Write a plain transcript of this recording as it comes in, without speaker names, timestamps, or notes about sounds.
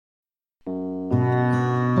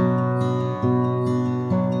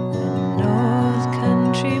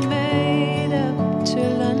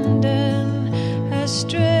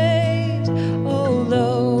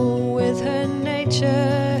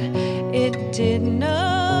did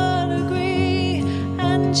not agree,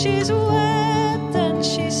 and she's wept and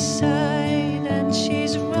she's sighed and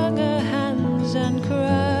she's wrung her hands and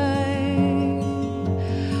cried.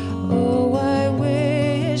 Oh, I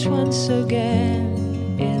wish once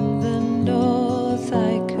again in the north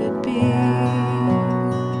I could be,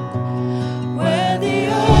 where the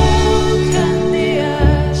oak and the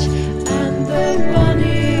ash and the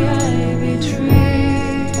bonny ivy tree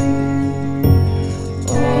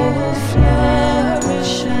all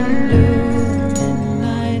flourish and bloom in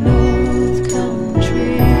my north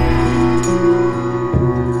country.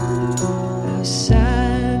 Though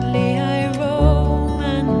sadly I roam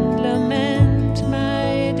and lament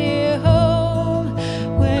my dear home,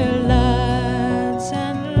 where lads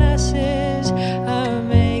and lasses are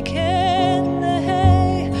making the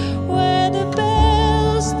hay, where the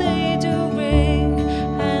bells they do ring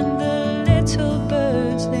and the little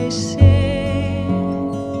birds they sing,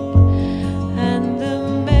 and the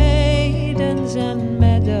maidens and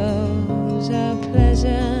meadows are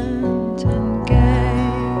pleasant and gay,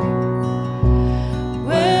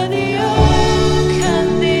 where the oak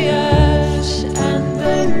and the ash and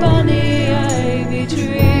the bonny ivy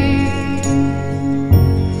tree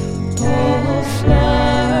all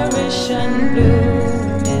flourish and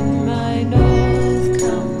bloom in my north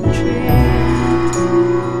country.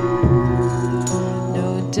 No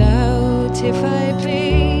doubt if I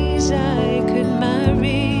please I could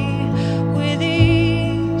marry with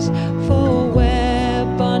ease, for where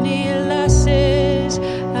bonny lasses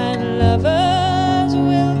and lovers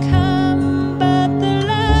will come, but the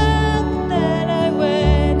land that I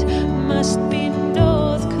wed must be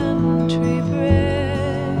north country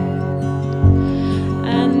bred,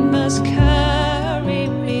 and must carry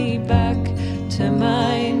me back to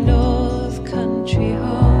my north country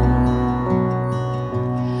home,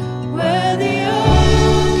 where the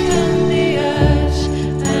oak and the ash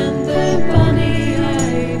and the bonny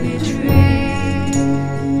ivy tree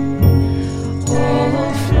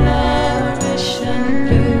all flourish and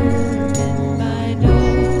bloom in my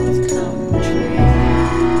north country.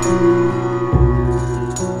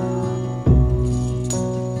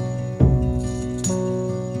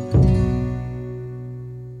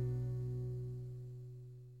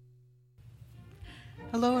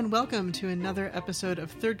 Hello and welcome to another episode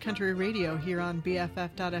of Third Country Radio here on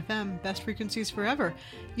BFF.FM, Best Frequencies Forever.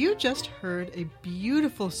 You just heard a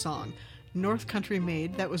beautiful song, North Country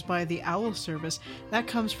Made, that was by the Owl Service. That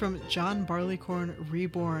comes from John Barleycorn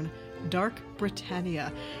Reborn, Dark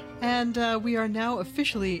Britannia. And we are now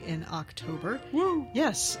officially in October. Woo!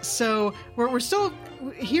 Yes, so we're still,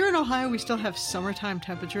 here in Ohio, we still have summertime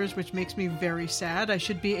temperatures, which makes me very sad. I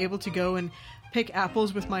should be able to go and pick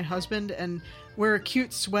apples with my husband and wear a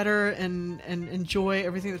cute sweater and enjoy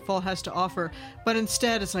everything that fall has to offer. But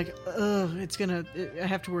instead, it's like, I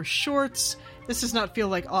have to wear shorts. This does not feel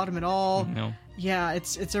like autumn at all. No. Yeah,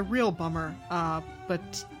 it's a real bummer.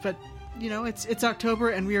 But you know, it's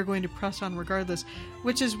October and we are going to press on regardless,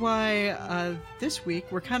 which is why this week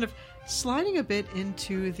we're kind of sliding a bit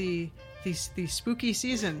into the spooky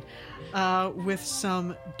season with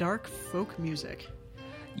some dark folk music.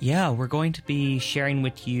 Yeah, we're going to be sharing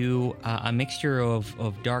with you a mixture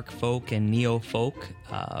of dark folk and neo-folk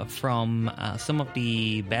from some of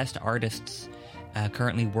the best artists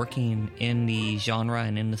currently working in the genre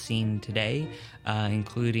and in the scene today,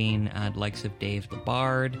 including the likes of Dave the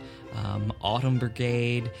Bard, Autumn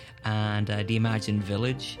Brigade, and the Imagined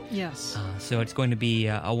Village. Yes. So it's going to be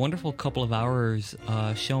a wonderful couple of hours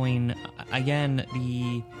showing, again,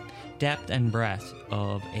 the depth and breadth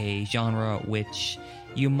of a genre which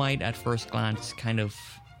you might at first glance kind of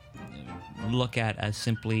look at as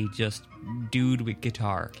simply just dude with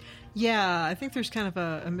guitar. Yeah, I think there's kind of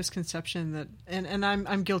a misconception that, and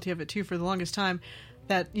I'm guilty of it too for the longest time,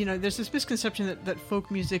 that, you know, there's this misconception that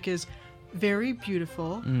folk music is very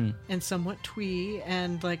beautiful and somewhat twee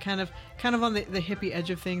and like kind of on the hippie edge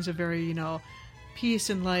of things, a very, you know, peace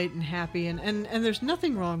and light and happy, and there's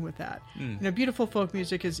nothing wrong with that. You know, beautiful folk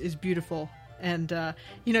music is beautiful. And,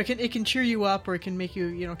 you know, it can cheer you up or it can make you,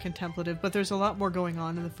 you know, contemplative. But there's a lot more going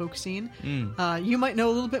on in the folk scene. You might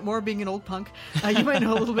know a little bit more being an old punk. You might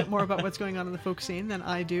know a little bit more about what's going on in the folk scene than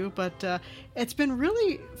I do. But it's been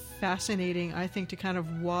really fascinating, I think, to kind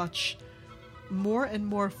of watch more and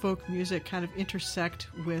more folk music kind of intersect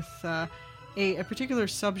with a particular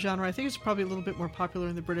subgenre. I think it's probably a little bit more popular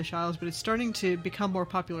in the British Isles, but it's starting to become more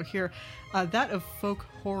popular here. That of folk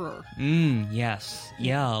horror. Yes.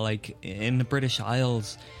 Yeah, like in the British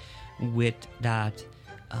Isles with that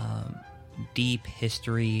deep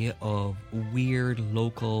history of weird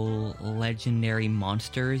local legendary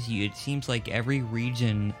monsters. It seems like every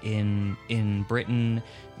region in Britain,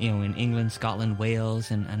 in England, Scotland,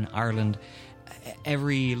 Wales, and Ireland,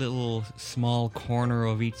 every little small corner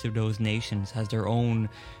of each of those nations has their own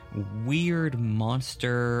weird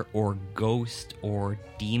monster or ghost or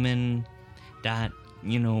demon that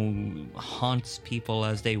haunts people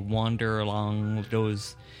as they wander along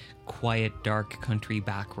those quiet, dark country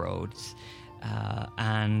back roads.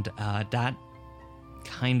 And that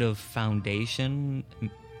kind of foundation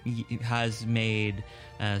has made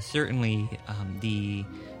certainly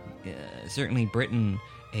Britain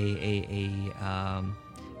a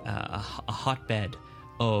hotbed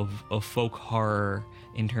of folk horror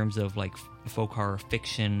in terms of like folk horror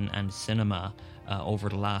fiction and cinema over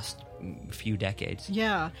the last few decades.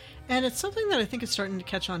 Yeah, and it's something that I think is starting to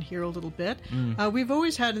catch on here a little bit. We've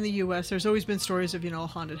always had in the U.S., there's always been stories of,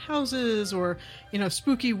 haunted houses or,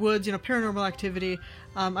 spooky woods, paranormal activity.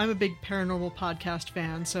 I'm a big paranormal podcast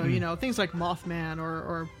fan, so, things like Mothman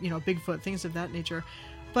or Bigfoot, things of that nature.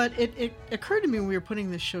 But it occurred to me when we were putting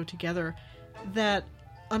this show together that,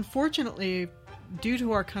 unfortunately, due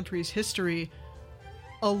to our country's history,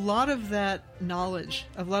 a lot of that knowledge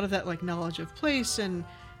of place, and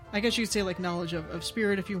I guess you could say like knowledge of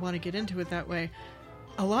spirit if you want to get into it that way,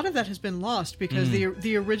 a lot of that has been lost because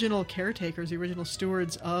the original caretakers, the original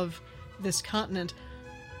stewards of this continent,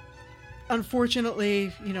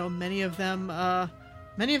 unfortunately, many of them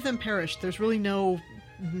perished. There's really no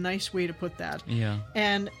nice way to put that. Yeah.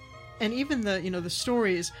 And even the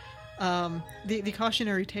stories, the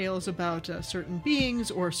cautionary tales about certain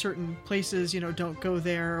beings or certain places, don't go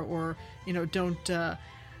there, or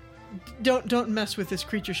don't mess with this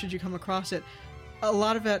creature should you come across it. A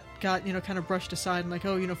lot of it got kind of brushed aside and like,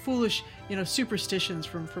 foolish superstitions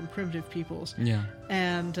from primitive peoples. Yeah.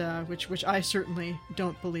 And which I certainly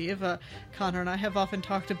don't believe. Connor and I have often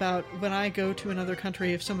talked about when I go to another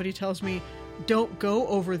country, if somebody tells me don't go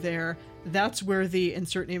over there, that's where the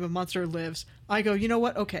insert name of monster lives, I go, you know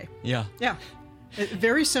what? Okay. Yeah. Yeah.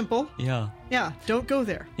 Very simple. Yeah. Yeah. Don't go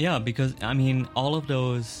there. Yeah, because all of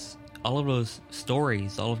those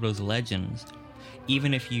stories, all of those legends,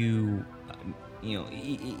 even if you,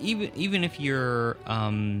 even if you're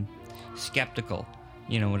skeptical,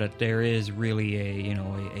 that there is really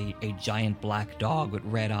a giant black dog with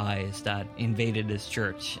red eyes that invaded this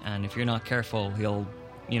church, and if you're not careful, he'll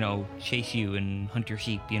chase you and hunt your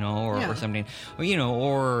sheep, or something,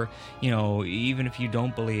 or even if you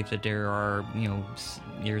don't believe that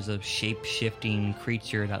there's a shape-shifting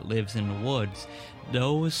creature that lives in the woods,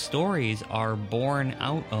 those stories are born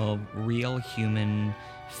out of real human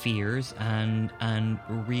fears and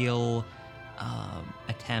real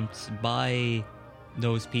attempts by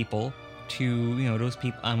those people to, those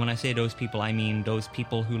people, and when I say those people, I mean those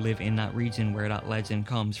people who live in that region where that legend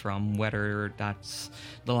comes from, whether that's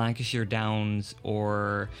the Lancashire Downs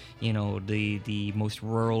or, the most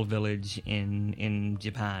rural village in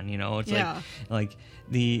Japan, it's like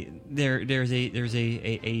there's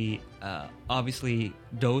a obviously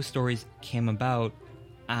those stories came about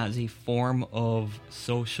as a form of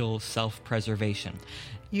social self-preservation.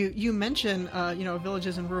 You mention,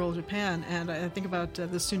 villages in rural Japan, and I think about the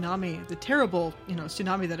tsunami, the terrible,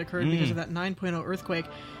 tsunami that occurred because of that 9.0 earthquake.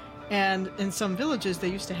 And in some villages, they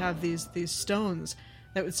used to have these stones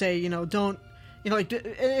that would say, don't,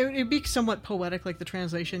 it'd be somewhat poetic, like the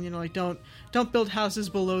translation, like don't build houses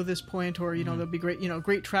below this point, or, there'll be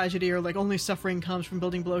great tragedy, or like only suffering comes from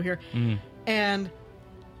building below here. And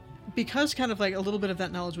because kind of like a little bit of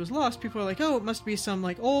that knowledge was lost, people are like, oh, it must be some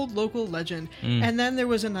like old local legend. And then there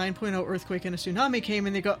was a 9.0 earthquake and a tsunami came,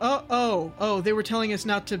 and they go, oh, they were telling us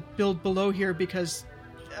not to build below here because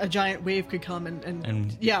a giant wave could come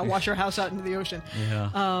and wash our house out into the ocean.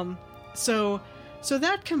 Yeah. So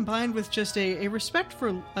that combined with just a respect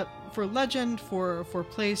for legend, for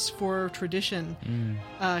place, for tradition,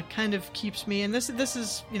 kind of keeps me. And this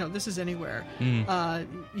is anywhere. In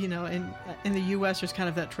the U.S. there's kind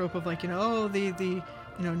of that trope of like, the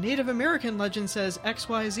Native American legend says X,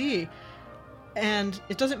 Y, Z, and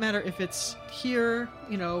it doesn't matter if it's here,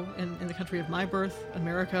 in the country of my birth,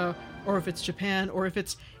 America, or if it's Japan, or if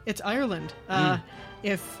it's Ireland.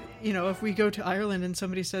 If we go to Ireland and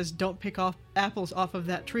somebody says don't pick off apples off of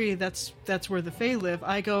that tree, that's where the Fae live,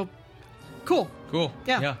 I go, cool.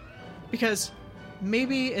 Yeah. Because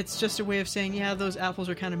maybe it's just a way of saying, those apples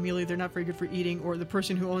are kind of mealy, they're not very good for eating, or the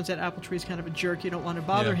person who owns that apple tree is kind of a jerk, you don't want to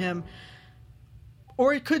bother him.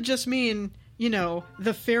 Or it could just mean,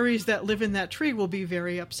 the fairies that live in that tree will be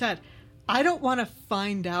very upset. I don't want to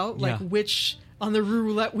find out which on the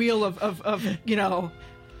roulette wheel of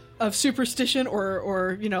of superstition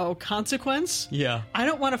or consequence. Yeah. I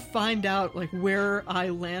don't want to find out like where I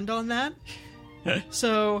land on that.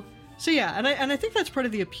 So yeah, and I think that's part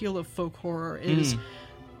of the appeal of folk horror is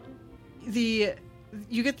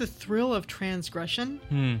you get the thrill of transgression.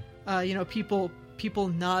 People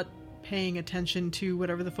not paying attention to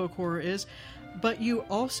whatever the folk horror is, but you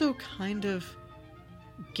also kind of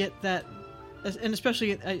get that, and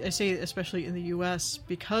especially I say especially in the U.S.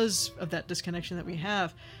 because of that disconnection that we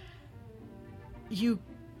have. You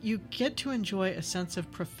get to enjoy a sense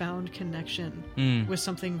of profound connection with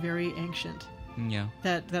something very ancient. Yeah.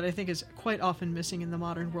 That I think is quite often missing in the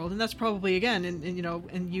modern world, and that's probably again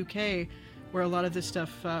in UK where a lot of this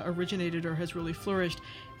stuff originated or has really flourished.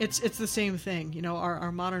 It's the same thing.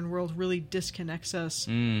 Our modern world really disconnects us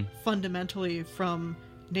fundamentally from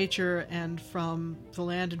nature and from the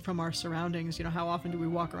land and from our surroundings. How often do we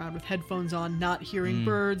walk around with headphones on, not hearing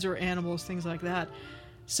birds or animals, things like that?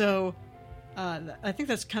 So I think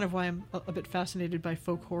that's kind of why I'm a bit fascinated by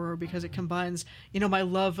folk horror, because it combines, my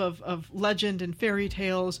love of legend and fairy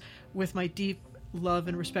tales with my deep love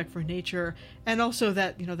and respect for nature, and also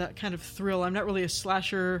that that kind of thrill. I'm not really a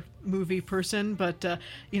slasher movie person, but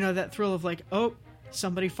that thrill of like, oh,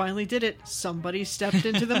 somebody finally did it. Somebody stepped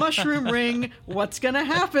into the mushroom ring. What's gonna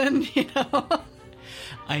happen?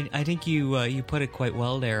 I think you put it quite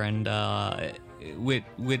well there, and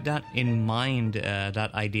with that in mind,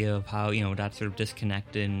 that idea of how that sort of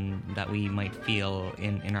disconnect that we might feel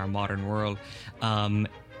in our modern world.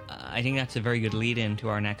 I think that's a very good lead-in to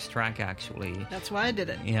our next track, actually. That's why I did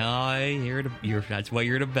it. That's why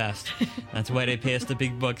you're the best. That's why they pay us the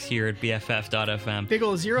big bucks here at BFF.FM. Big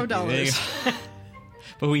ol' $0.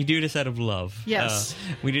 But we do this out of love. Yes.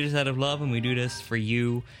 We do this out of love, and we do this for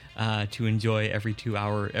you to enjoy every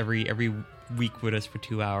week with us for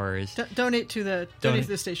 2 hours. Donate to the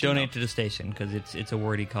station. Donate to the station, because it's a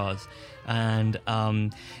worthy cause. And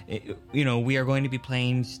we are going to be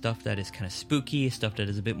playing stuff that is kind of spooky, stuff that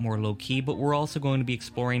is a bit more low key, but we're also going to be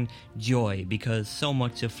exploring joy, because so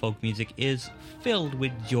much of folk music is filled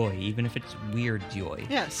with joy, even if it's weird joy.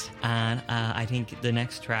 Yes. And I think the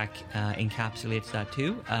next track encapsulates that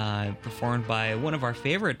too, performed by one of our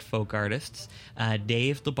favorite folk artists,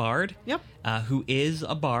 Dave the Bard. Yep. Who is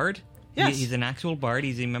a bard. Yes. He's an actual bard.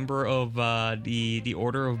 He's a member of the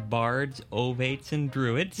Order of Bards, Ovates, and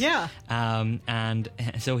Druids. Yeah. And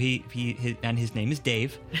so his name is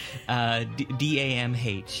Dave.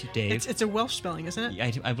 D-A-M-H, Dave. It's a Welsh spelling, isn't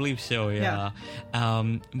it? I believe so, yeah.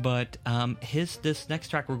 But this next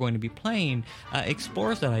track we're going to be playing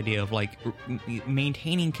explores that idea of like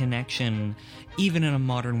maintaining connection even in a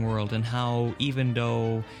modern world, and how even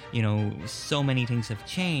though so many things have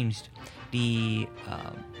changed,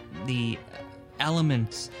 the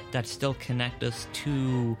elements that still connect us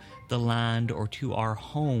to the land or to our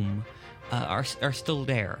home are still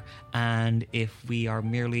there. And if we are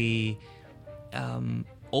merely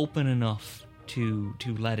open enough to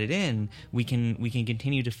let it in, we can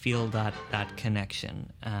continue to feel that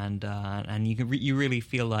connection, and you really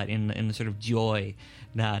feel that in the sort of joy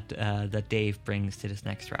that Dave brings to this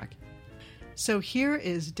next track. So here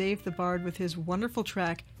is Dave the Bard with his wonderful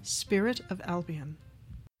track, Spirit of Albion.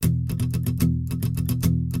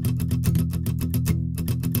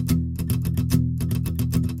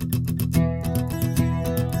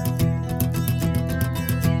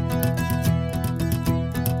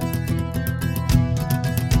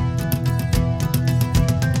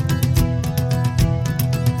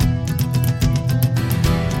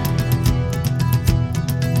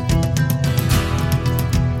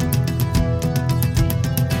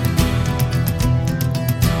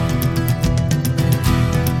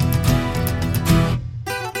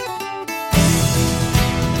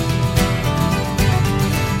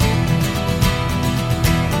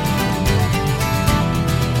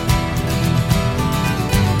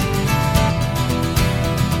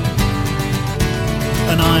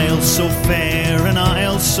 So fair, an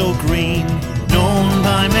isle so green, known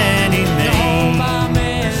by many names.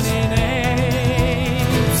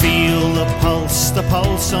 Feel the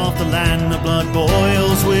pulse of the land. The blood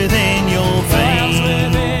boils within your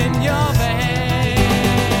veins.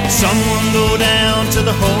 Someone go down to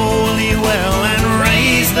the holy well and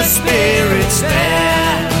raise the spirits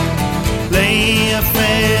there. Lay a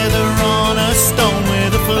feather on a stone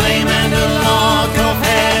with a flame and a lock of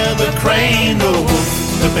hair. The crane, the wolf,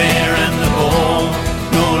 the bear and the boar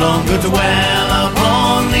no longer dwell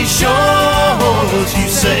upon these shores. You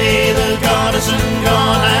say the goddess and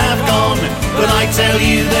God have gone, but I tell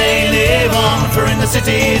you they live on, for in the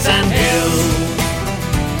cities and hills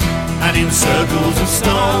and in circles of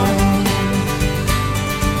stone,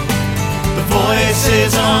 the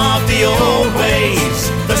voices of the old ways,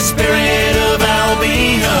 the spirit of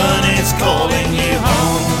Albion is calling you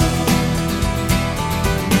home.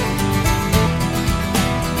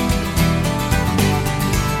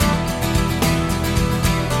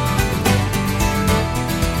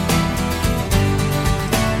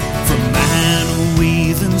 From Man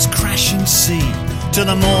Weathen's crashing sea to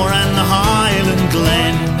the moor and the Highland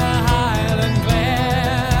Glen,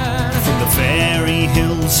 from the fairy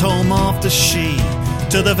hills home of the Shee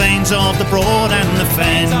to the veins of the Broad and the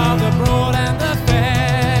Fen,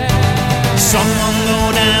 someone go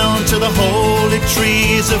down to the holy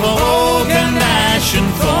trees of oak and ash and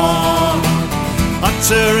thorn,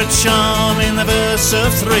 utter a charm in the verse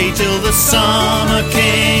of 3 till the summer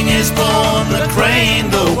king is born. The crane,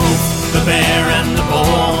 the wolf, the bear and the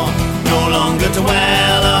boar no longer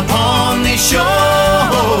dwell upon these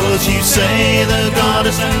shores. You say the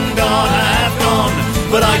goddess and God have gone,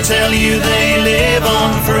 but I tell you they live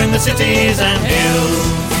on, for in the cities and hills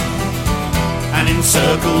and in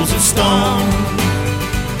circles of stone,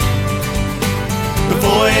 the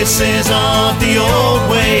voices of the old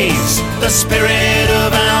ways, the spirit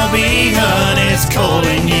of Albion is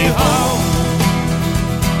calling you home.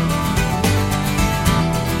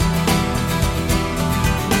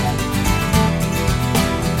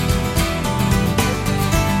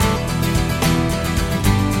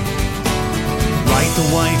 Ride the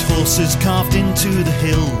white horses carved into the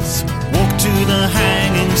hills, walk to the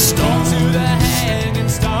hanging stones,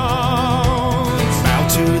 bow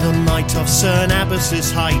to the light of St.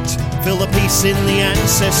 Abbas's height, feel the peace in the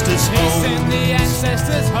ancestors' home.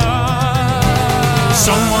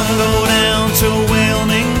 Someone go down to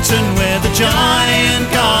Wilmington where the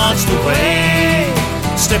giant guards the way,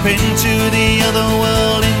 step into the other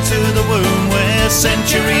world, into the womb where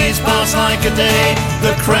centuries pass like a day.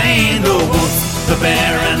 The crane, the wolf, the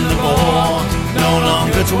bear and the boar no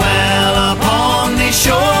longer dwell upon these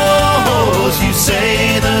shores. You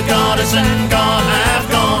say the goddess and God have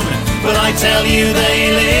gone, but I tell you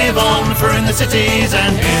they live on, for in the cities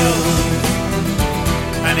and hills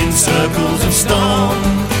and in circles of stone,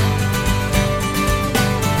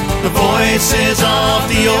 the voices of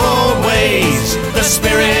the old ways, the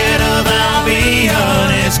spirit of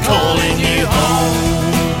Albion is calling you home.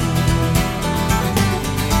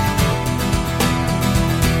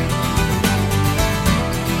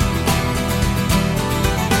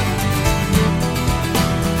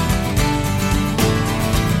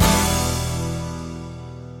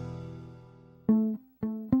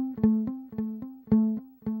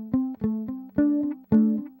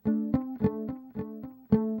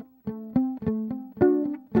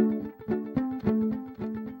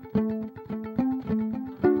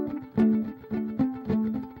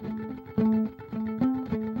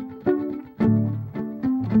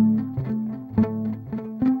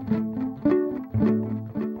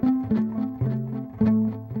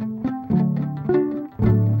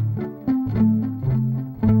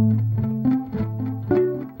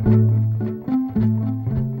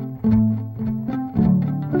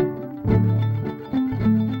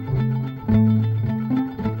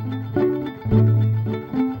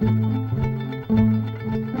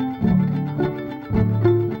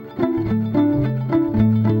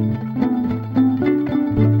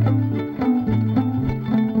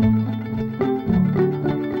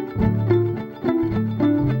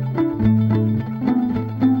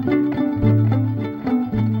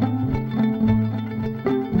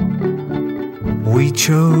 We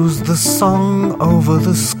chose the song over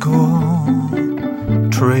the score,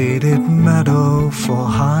 traded meadow for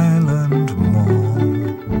highland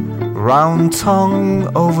moor, round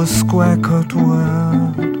tongue over square-cut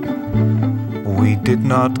word. We did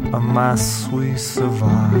not amass, we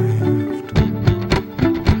survived.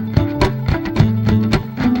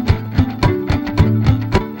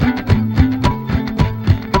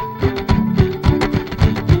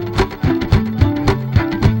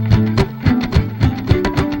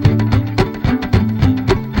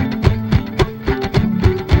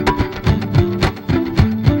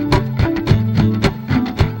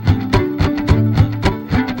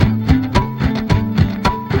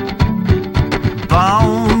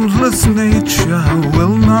 Nature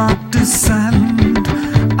will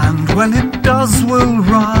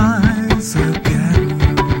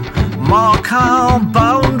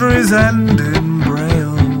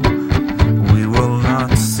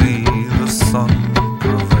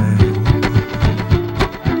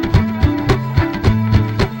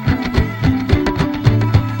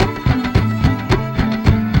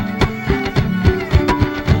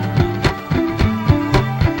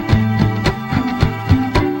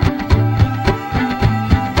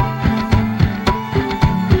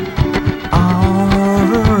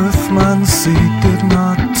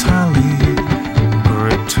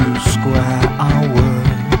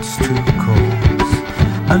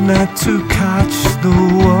a net to catch the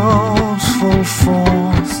world's full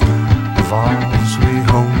force. Valves we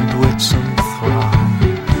honed wits and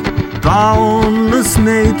thrive. Boundless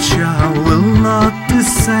nature will not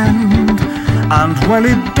descend, and when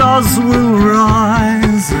it does we'll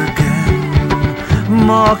rise again.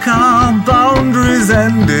 Mark our boundaries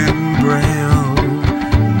end in braille.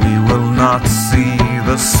 We will not see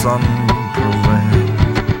the sun prevail.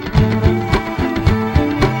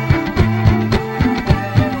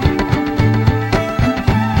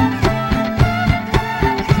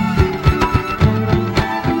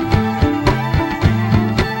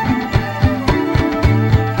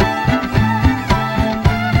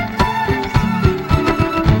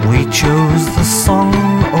 We chose the song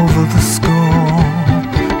over the score.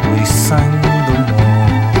 We sang them all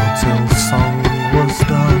till song was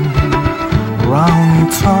done. Round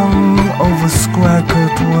tongue over square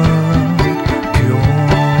cut word, pure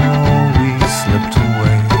we slipped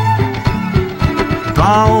away.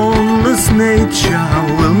 Boundless nature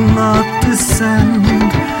will not descend,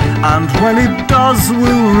 and when it does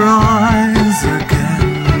we'll rise again.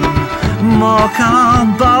 Mark our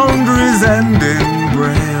boundaries end in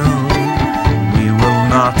braille. We will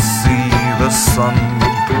not see the sun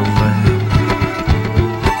prevail.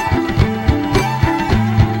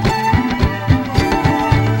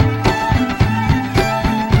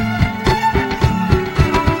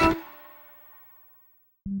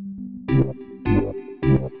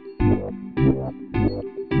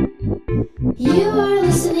 You are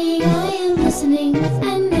listening, I am listening,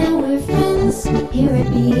 and now we're friends here at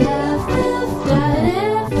BFF.FM.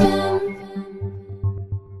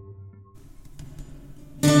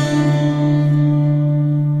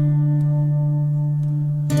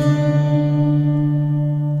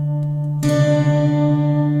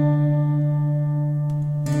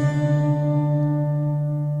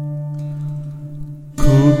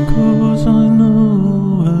 Cuckoos, I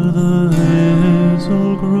know where the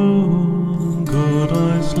hazel grow. Could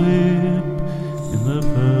I sleep in the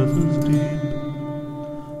feathers deep?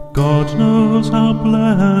 God knows how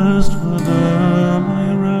blessed were them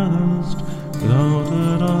I rest. Without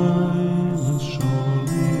it I must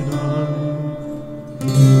surely die.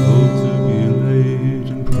 Oh, to be laid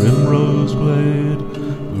in primrose glade,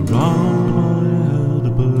 around my head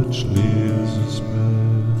birch leaves are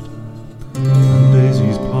spread, and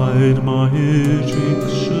daisies pied my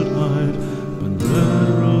cheeks should hide, when red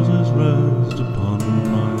roses rest upon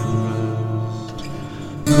my breast.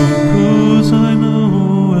 Cuckoos, I know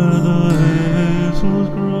where the hazels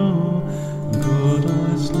grow. Could I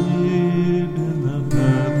sleep in the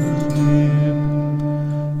feathers deep?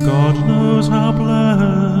 God knows how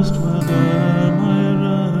blessed were them I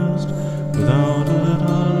rest. Without it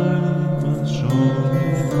I must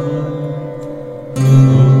surely die.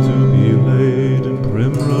 Oh, to be laid in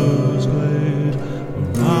primrose glade,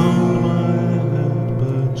 around my head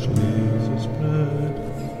birch leaves are spread,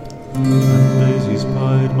 and daisies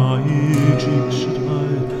pied my cheeks should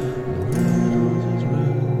hide, and red roses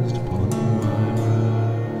rest upon my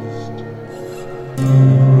breast.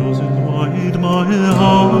 Roses wide my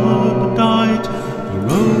heart bedight, the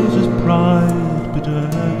rose's pride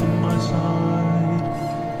bedecked my side,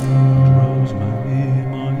 and rosemary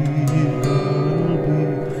my girl be,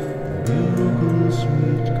 the bugle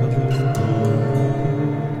sweet covered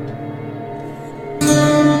carpet.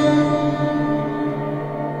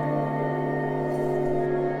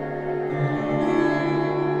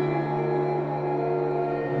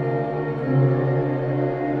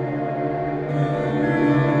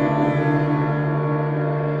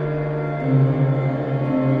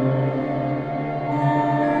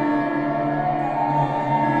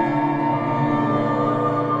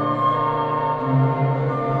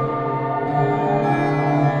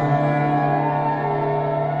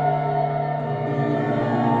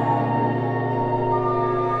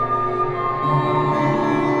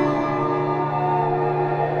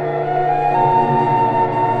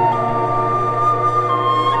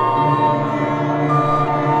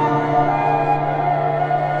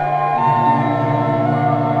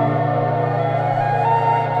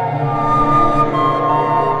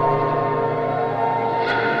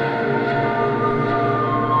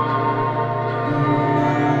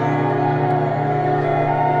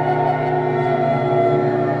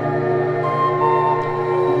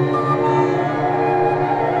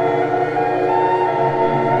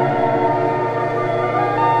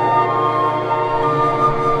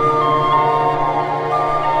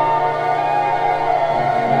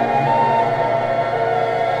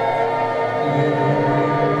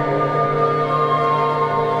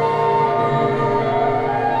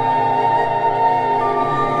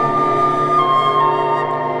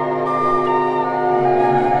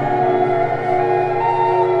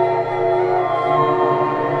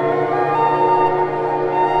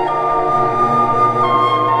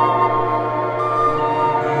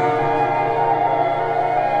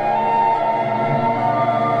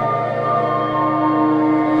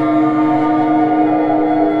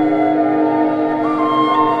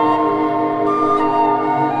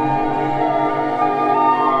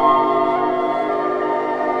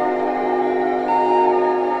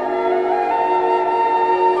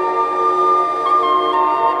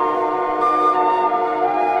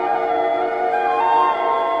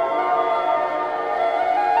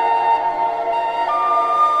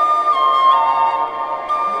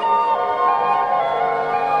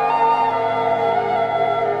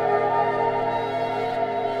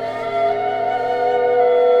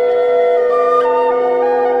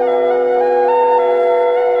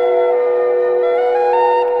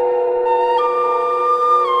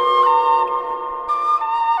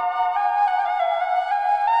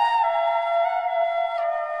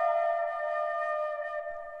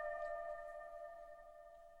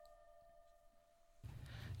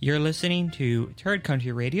 You're listening to Third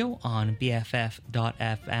Country Radio on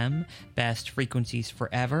BFF.FM, best frequencies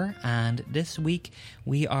forever, and this week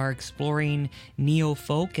we are exploring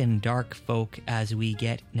neo-folk and dark folk as we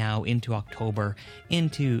get now into October,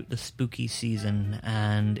 into the spooky season,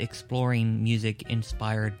 and exploring music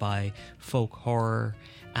inspired by folk horror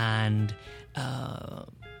and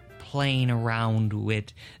playing around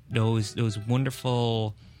with those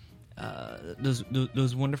wonderful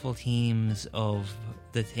those wonderful themes of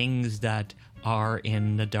the things that are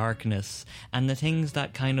in the darkness and the things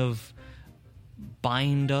that kind of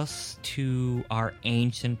bind us to our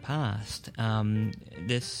ancient past.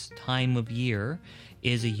 This time of year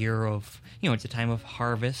is a year of, it's a time of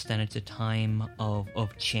harvest, and it's a time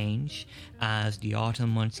of change as the autumn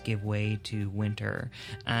months give way to winter.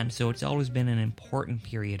 And so it's always been an important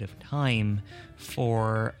period of time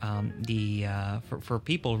for for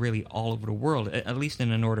people really all over the world, at least in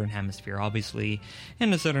the northern hemisphere. Obviously, in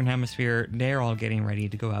the southern hemisphere, they're all getting ready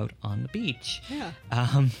to go out on the beach. Yeah.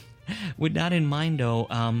 With that in mind, though,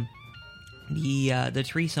 the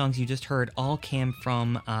three songs you just heard all came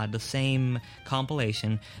from the same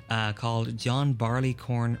compilation called John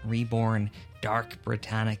Barleycorn Reborn Dark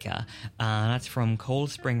Britannica. That's from Cold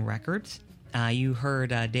Spring Records. You heard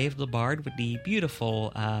Dave Labard with the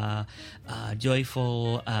beautiful,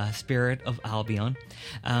 joyful Spirit of Albion.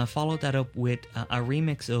 Followed that up with a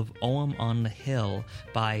remix of Ogham on the Hill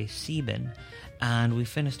by Sebin. And we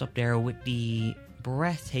finished up there with the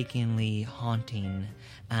breathtakingly haunting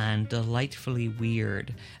and delightfully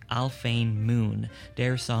weird Alphane Moon.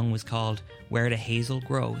 Their song was called Where the Hazel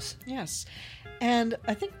Grows. Yes. And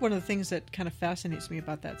I think one of the things that kind of fascinates me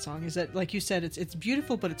about that song is that, like you said, it's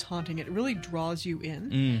beautiful, but it's haunting. It really draws you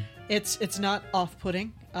in. It's not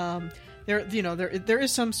off-putting. There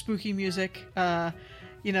is some spooky music,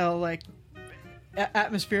 like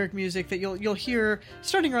atmospheric music that you'll hear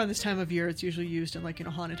starting around this time of year. It's usually used in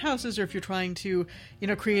haunted houses, or if you're trying to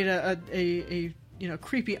create a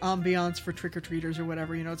creepy ambiance for trick-or-treaters or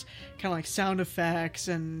whatever. It's kind of like sound effects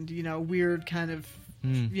and weird kind of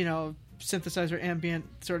synthesizer ambient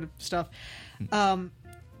sort of stuff, and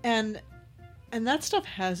that stuff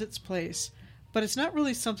has its place. But it's not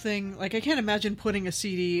really something, I can't imagine putting a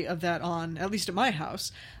CD of that on, at least at my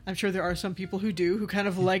house. I'm sure there are some people who do, who kind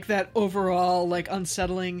of like that overall,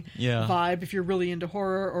 unsettling vibe, if you're really into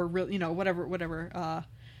horror or, whatever's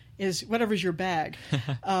your bag.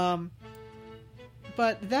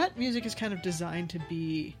 But that music is kind of designed to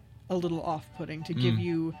be a little off-putting, to give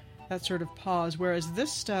you that sort of pause, whereas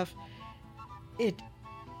this stuff, it's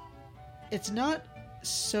not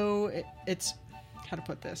so... It's... How to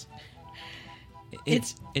put this...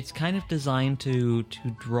 It's kind of designed to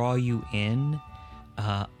draw you in,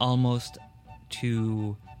 almost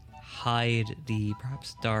to hide the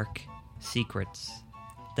perhaps dark secrets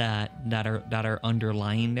that are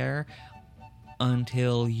underlying there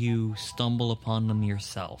until you stumble upon them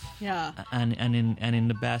yourself. Yeah. And in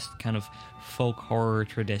the best kind of folk horror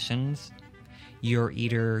traditions, you're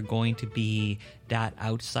either going to be that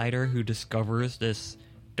outsider who discovers this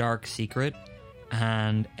dark secret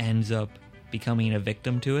and ends up becoming a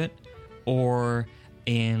victim to it, or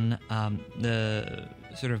in the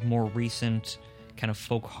sort of more recent kind of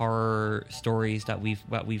folk horror stories that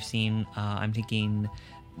we've seen. I'm thinking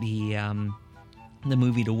the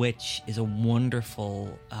movie The Witch is a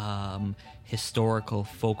wonderful historical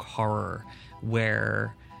folk horror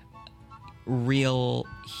where real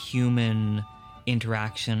human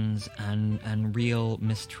interactions and real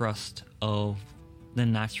mistrust of the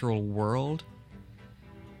natural world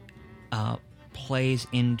plays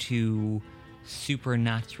into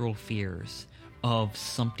supernatural fears of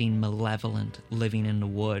something malevolent living in the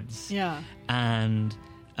woods. Yeah. And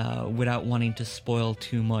without wanting to spoil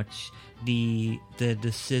too much, the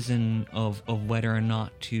decision of whether or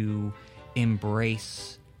not to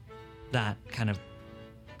embrace that kind of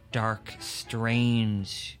dark,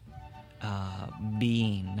 strange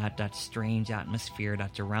being, that strange atmosphere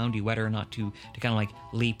that's around you, whether or not to kind of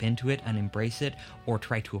leap into it and embrace it, or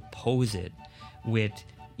try to oppose it with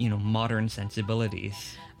modern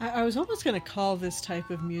sensibilities. I was almost going to call this type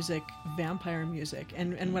of music vampire music,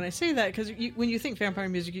 and when I say that, because when you think vampire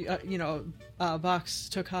music, Bach's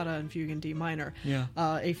Toccata and Fugue in D minor,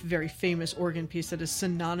 a very famous organ piece that is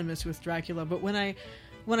synonymous with Dracula. But when I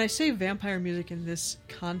say vampire music in this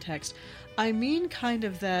context, I mean kind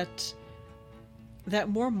of that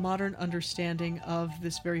more modern understanding of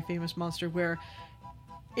this very famous monster, where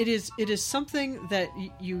it is something that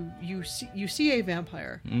you see a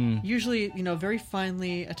vampire, usually very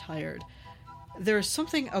finely attired. There's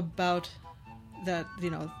something about that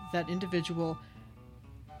that individual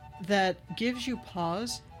that gives you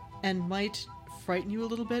pause and might frighten you a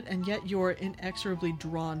little bit, and yet you're inexorably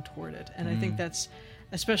drawn toward it. And I think that's,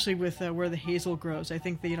 especially with Where the Hazel Grows, I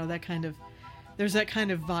think that, you know, that kind of, there's that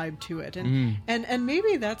kind of vibe to it. And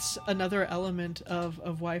maybe that's another element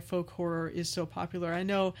of why folk horror is so popular. I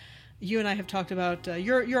know you and I have talked about,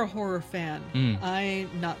 you're a horror fan. I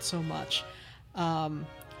not so much.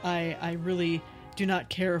 I really do not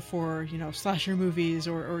care for, you know, slasher movies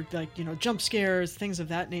or like, you know, jump scares, things of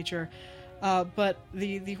that nature. But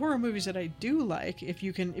the horror movies that I do like, if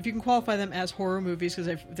you can qualify them as horror movies,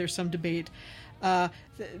 because there's some debate,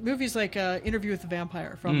 movies like Interview with the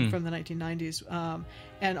Vampire from the 1990s,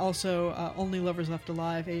 and also Only Lovers Left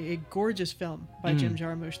Alive, a gorgeous film by Jim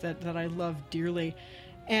Jarmusch that I love dearly.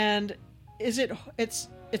 And it's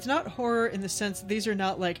not horror in the sense these are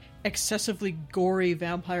not like excessively gory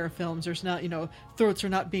vampire films. There's not, you know, throats are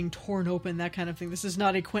not being torn open, that kind of thing. This is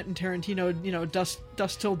not a Quentin Tarantino, you know, dusk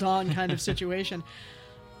till dawn kind of situation.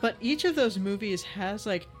 But each of those movies has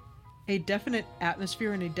like a definite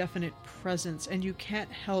atmosphere and a definite presence, and you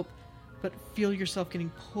can't help but feel yourself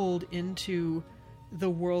getting pulled into the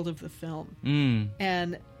world of the film.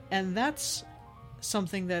 And that's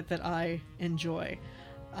something that I enjoy.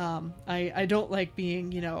 I don't like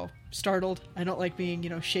being, you know, startled. I don't like being, you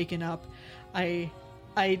know, shaken up. I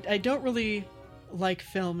don't really like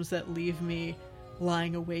films that leave me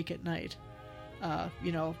lying awake at night,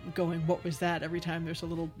 you know, going, what was that, every time there's a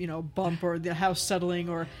little, you know, bump, or the house settling,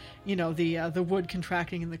 or, you know, the wood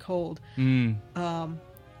contracting in the cold.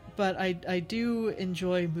 But I do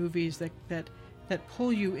enjoy movies that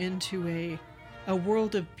pull you into a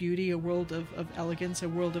world of beauty, a world of elegance, a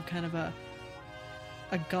world of kind of a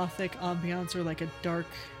gothic ambiance, or like a dark,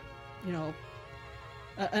 you know,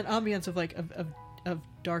 an ambiance of like of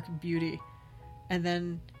dark beauty, and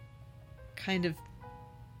then kind of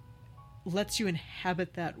lets you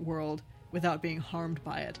inhabit that world without being harmed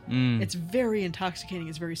by it. It's very intoxicating.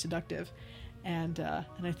 It's very seductive, and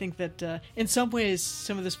I think that in some ways,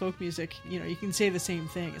 some of this folk music, you know, you can say the same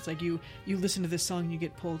thing. It's like you listen to this song, you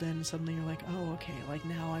get pulled in, and suddenly you're like, oh, okay, like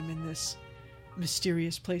now I'm in this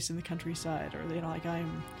mysterious place in the countryside, or, you know, like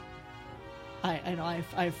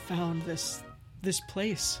I've found this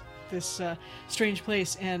place, this strange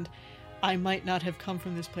place, and I might not have come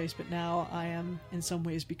from this place, but now I am in some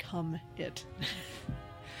ways become it.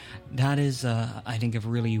 That is, I think, a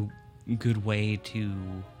really good way to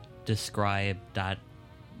describe that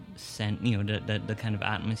you know, the kind of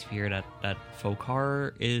atmosphere that folk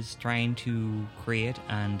horror is trying to create,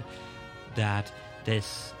 and that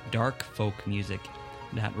this dark folk music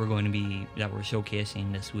that we're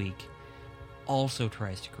showcasing this week also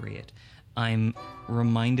tries to create. I'm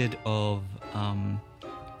reminded of,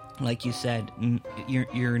 like you said,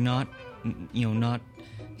 you're not, you know, not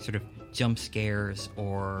sort of jump scares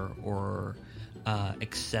or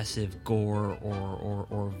excessive gore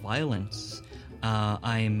or violence.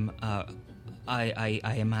 I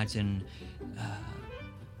imagine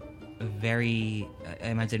a very,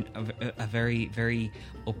 very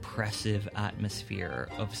oppressive atmosphere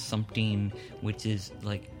of something which is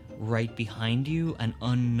like right behind you and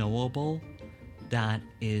unknowable, that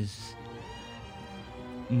is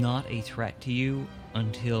not a threat to you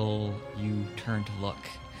until you turn to look,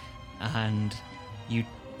 and you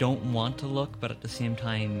don't want to look, but at the same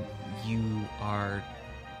time you are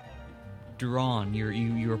drawn,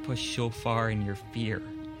 you're pushed so far in your fear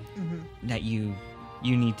that you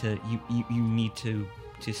need to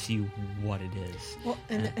see what it is. Well,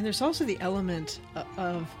 and there's also the element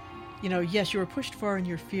of, you know, yes, you are pushed far in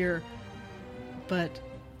your fear, but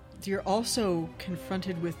you're also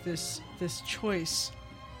confronted with this choice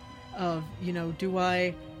of, you know, do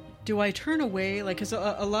I turn away? Like, because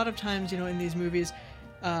a lot of times, you know, in these movies,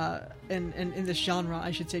 and in this genre, I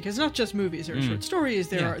should say, because it's not just movies. There are short stories.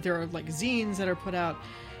 There are like zines that are put out.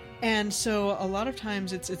 And so a lot of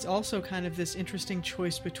times it's also kind of this interesting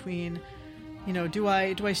choice between, you know, do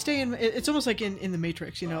I stay in, it's almost like in the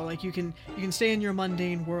Matrix, you know, like you can stay in your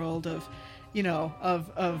mundane world of, you know,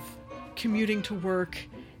 of commuting to work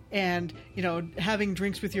and, you know, having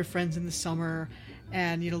drinks with your friends in the summer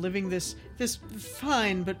and, you know, living this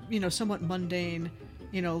fine but, you know, somewhat mundane,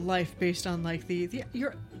 you know, life based on like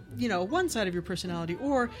your, you know, one side of your personality,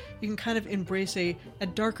 or you can kind of embrace a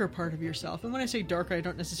darker part of yourself. And when I say darker, I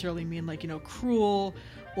don't necessarily mean like, you know, cruel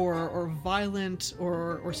or violent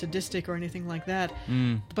or sadistic or anything like that.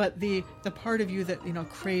 But the part of you that, you know,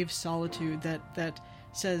 craves solitude, that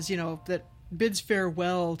says, you know, that bids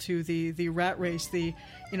farewell to the rat race, the,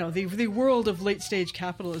 you know, the world of late stage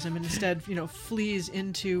capitalism, and instead, you know, flees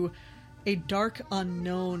into a dark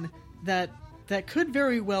unknown that could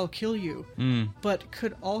very well kill you, but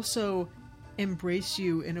could also embrace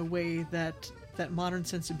you in a way that modern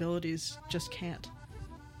sensibilities just can't.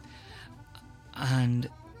 And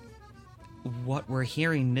what we're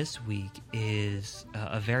hearing this week is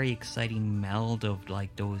a very exciting meld of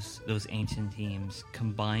like those ancient themes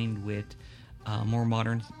combined with more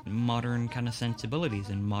modern kind of sensibilities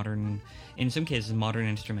and modern, in some cases, modern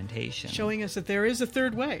instrumentation, Showing us that there is a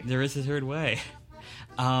third way. There is a third way,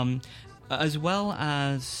 as well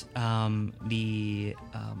as the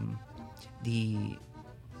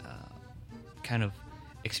kind of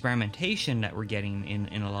experimentation that we're getting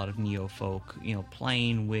in a lot of neo-folk,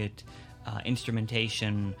 playing with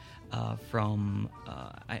instrumentation from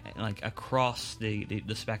like across the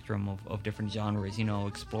spectrum of different genres,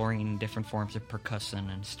 exploring different forms of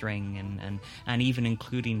percussion and string and even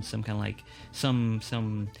including some kind of like some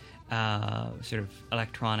sort of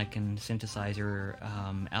electronic and synthesizer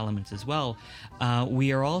elements as well.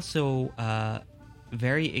 We are also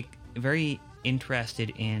very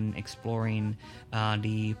interested in exploring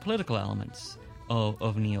the political elements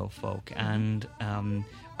of neo-folk, and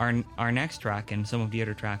our next track and some of the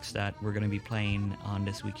other tracks that we're going to be playing on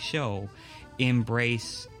this week's show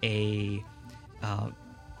embrace a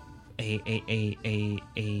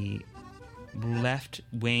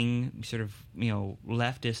left-wing sort of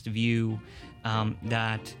leftist view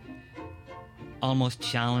that almost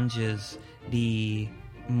challenges the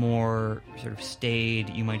more sort of staid,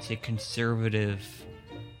 you might say, conservative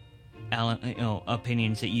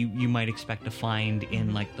opinions that you might expect to find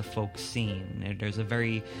in like the folk scene. There's a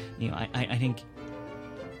very, I think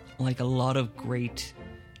like a lot of great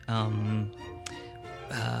sort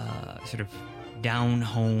of down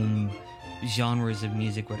home genres of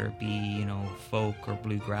music, whether it be folk or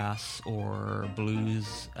bluegrass or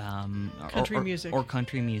blues, Country music. or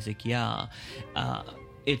country music. Yeah,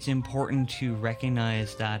 it's important to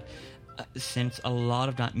recognize that since a lot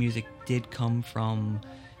of that music did come from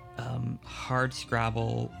hard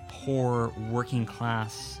scrabble, poor working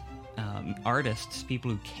class artists,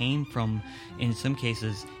 people who came from, in some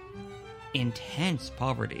cases, intense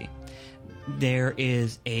poverty, there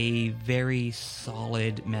is a very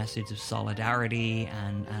solid message of solidarity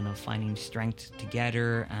and of finding strength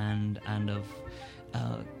together and of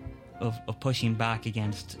pushing back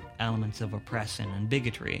against elements of oppression and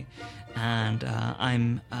bigotry. And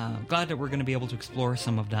I'm glad that we're going to be able to explore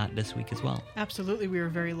some of that this week as well. Absolutely. We were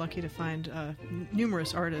very lucky to find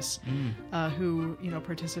numerous artists who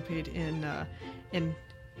participate in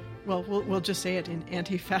well, we'll just say it, in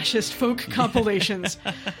anti-fascist folk compilations.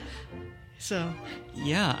 So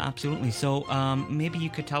yeah, absolutely. So maybe you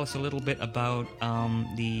could tell us a little bit about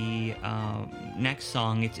the next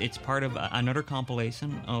song. It's part of another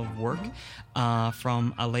compilation of work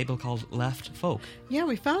from a label called Left Folk. Yeah,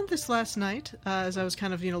 we found this last night as I was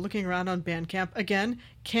kind of looking around on Bandcamp. Again,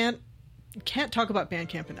 can't talk about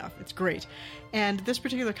Bandcamp enough. It's great. And this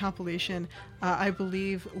particular compilation, I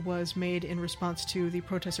believe, was made in response to the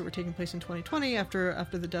protests that were taking place in 2020 after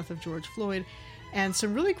the death of George Floyd. And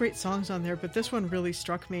some really great songs on there, but this one really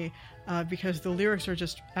struck me because the lyrics are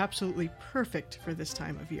just absolutely perfect for this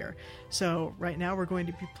time of year. So right now we're going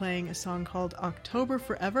to be playing a song called October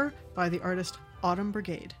Forever by the artist Autumn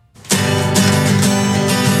Brigade.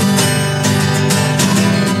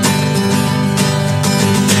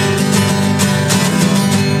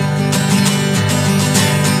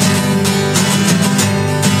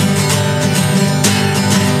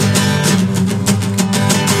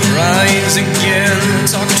 Rise again,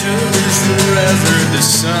 it's October forever. The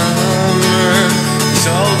summer is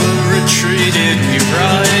all but retreated. We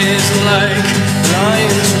rise like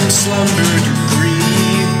lions from slumber to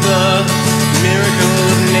breathe the miracle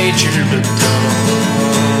of nature. But don't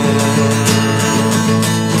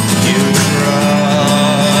you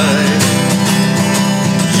cry,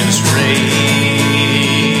 just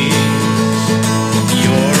raise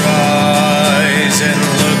your eyes and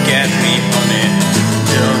look at me, honey.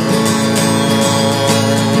 Don't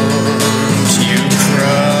you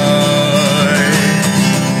cry,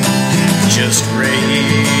 just raise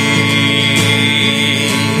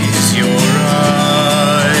your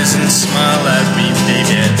eyes and smile at me,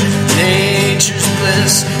 baby. Nature's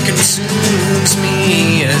bliss consumes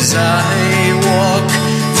me as I walk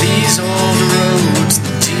these old roads.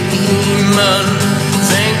 The demon,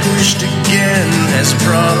 vanquished again, has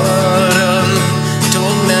brought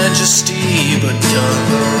untold majesty, but don't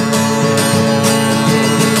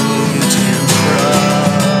you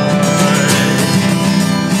cry,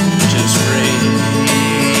 just raise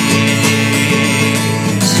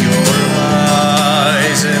your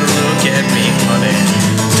eyes and look at me, honey.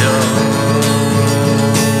 Don't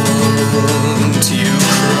you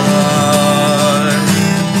cry,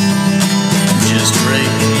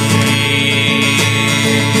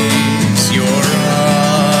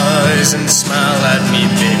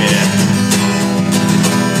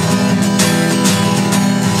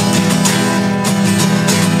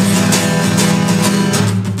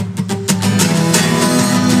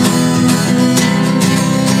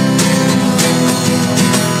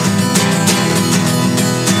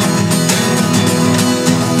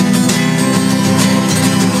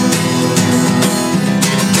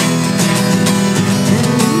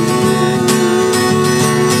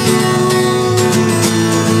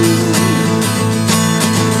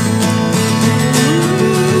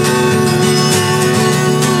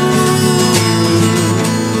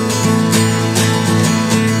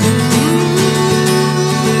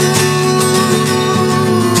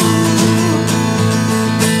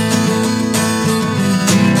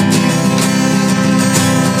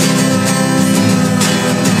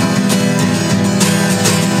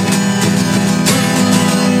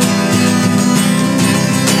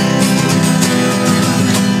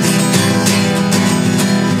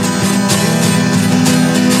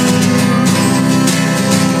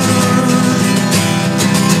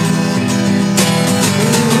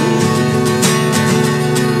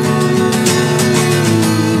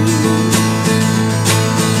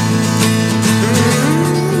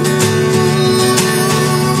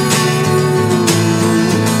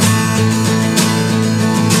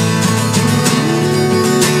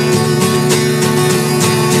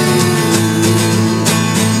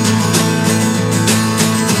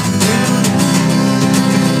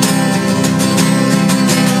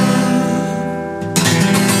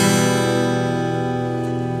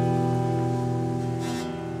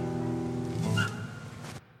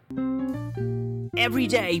 Every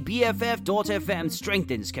day, BFF.FM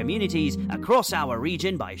strengthens communities across our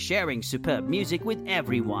region by sharing superb music with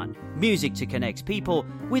everyone. Music to connect people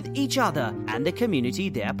with each other and the community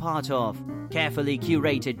they're part of. Carefully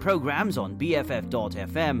curated programs on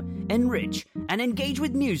BFF.FM enrich and engage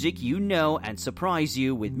with music you know and surprise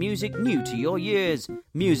you with music new to your ears.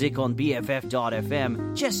 Music on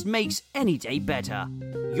BFF.FM just makes any day better.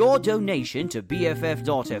 Your donation to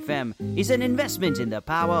BFF.FM is an investment in the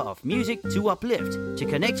power of music to uplift, to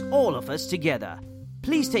connect all of us together.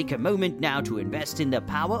 Please take a moment now to invest in the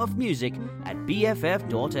power of music at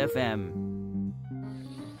BFF.FM.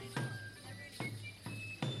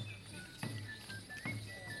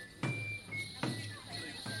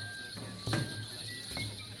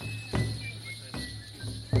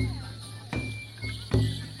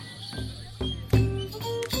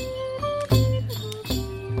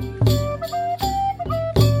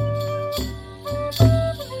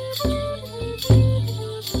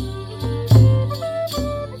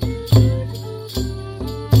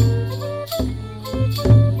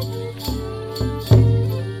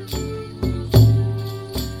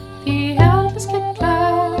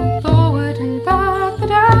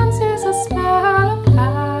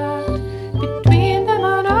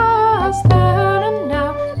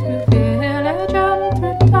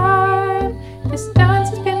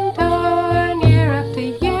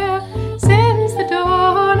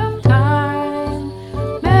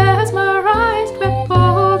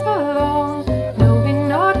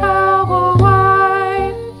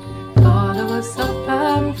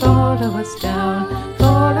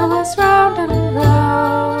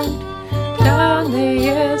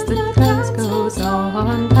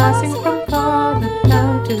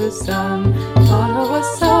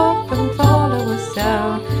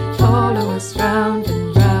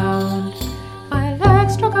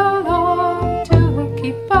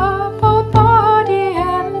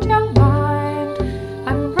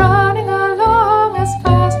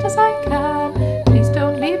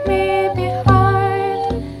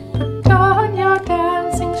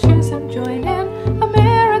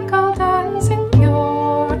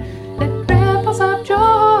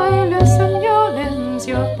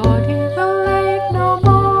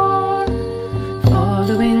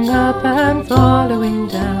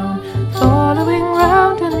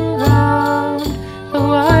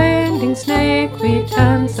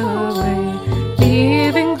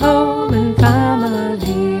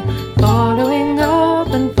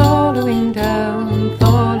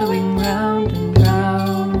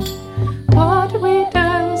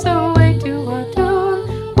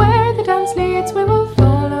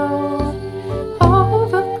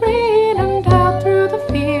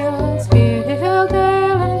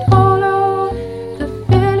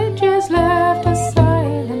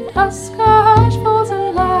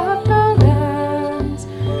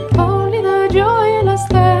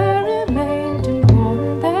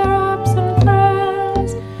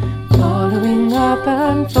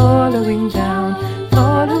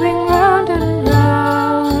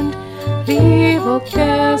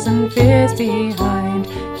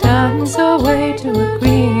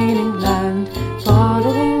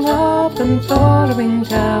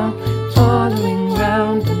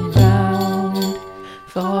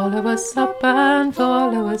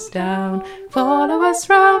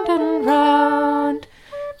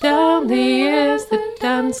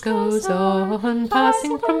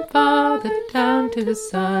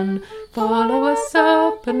 Follow us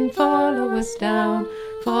up and follow us down,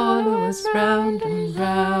 follow us round and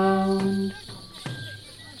round.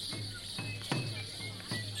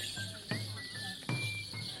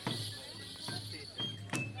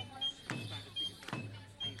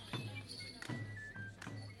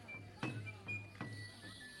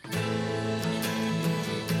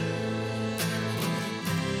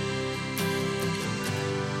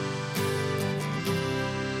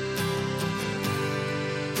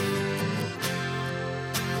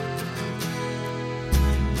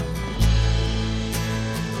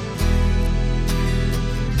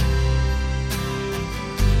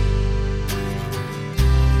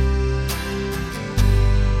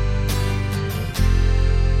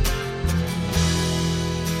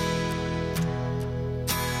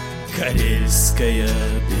 Карельская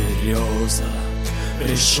береза,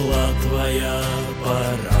 пришла твоя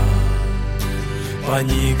пора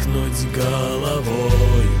поникнуть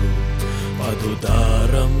головою под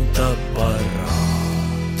ударом топора.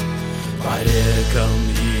 По рекам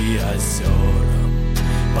и озерам,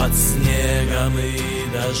 под снегом и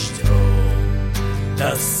дождем,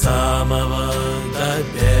 до самого, до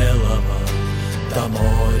белого, до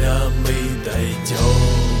моря мы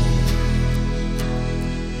дойдем.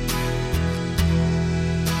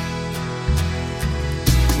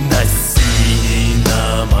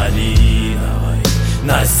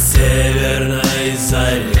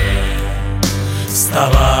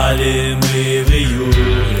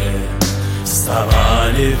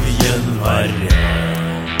 вставали в январе,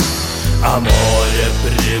 а море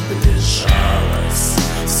приближалось,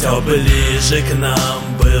 все ближе к нам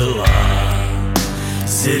была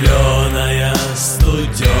зеленая,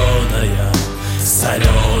 студеная,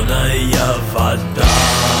 соленая вода.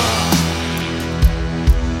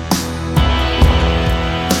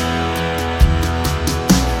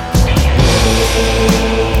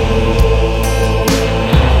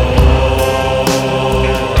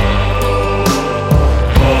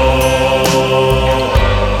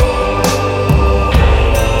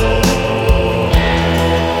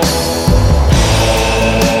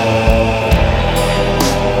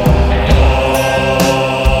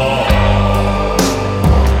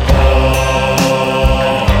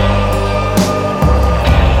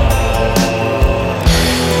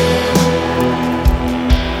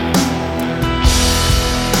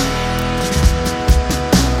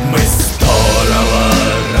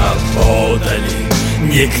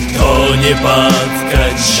 Никто не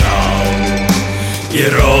подкачал, и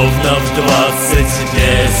ровно в 20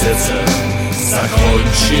 месяцев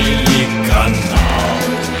закончили канал.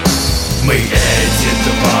 Мы эти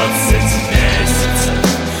 20 месяцев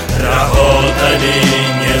работали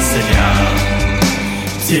не зря.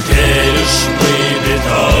 Теперь уж мы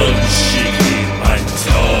бетонщики,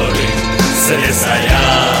 монтёры,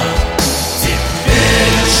 слесаря.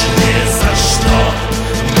 Теперь уж ни за что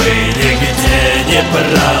мы нигде не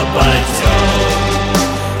пропадем,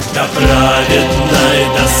 до праведной,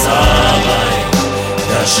 до самой,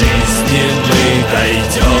 до жизни мы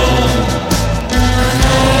дойдем.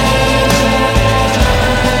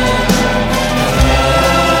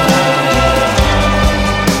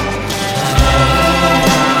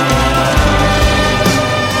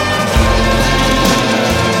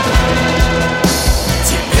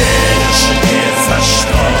 Теперь уж ни за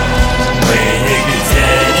что мы нигде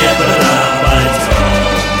не пропадем,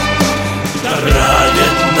 до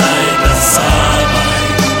праведной, до самой,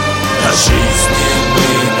 до жизни мы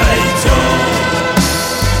дойдем.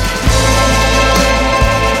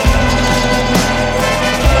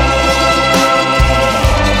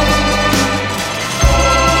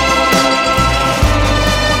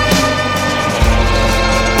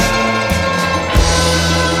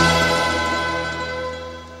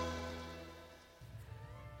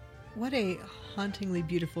 What a hauntingly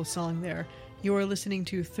beautiful song there. You are listening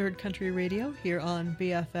to Third Country Radio here on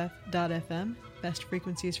BFF.FM, Best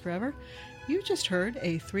Frequencies Forever. You just heard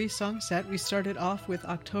a 3-song set. We started off with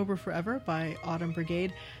October Forever by Autumn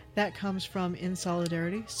Brigade. That comes from In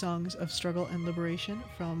Solidarity, Songs of Struggle and Liberation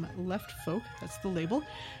from Left Folk. That's the label.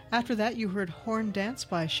 After that, you heard Horn Dance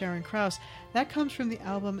by Sharon Krause. That comes from the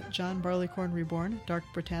album John Barleycorn Reborn, Dark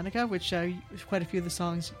Britannica, which quite a few of the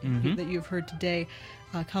songs that you've heard today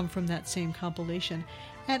come from that same compilation.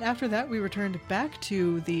 And after that, we returned back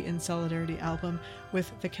to the In Solidarity album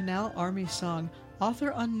with the Canal Army song,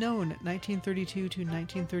 Author Unknown, 1932 to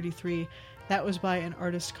 1933. That was by an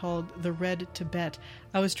artist called The Red Tibet.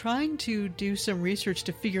 I was trying to do some research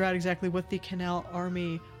to figure out exactly what the Canal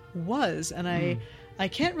Army was, and I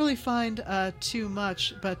can't really find too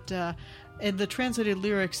much, but in the translated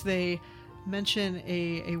lyrics, they mention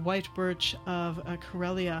a white birch of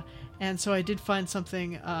Karelia, and so I did find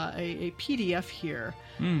something, a PDF here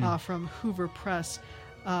from Hoover Press,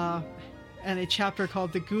 and a chapter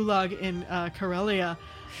called The Gulag in Karelia.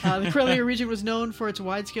 The Karelia region was known for its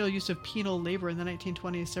wide-scale use of penal labor. In the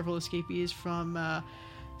 1920s, several escapees from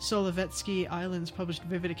Solovetsky Islands published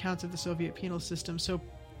vivid accounts of the Soviet penal system. So,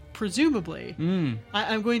 presumably,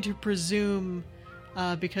 I'm going to presume,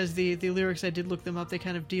 because the lyrics, I did look them up, they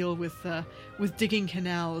kind of deal with digging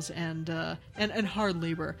canals and hard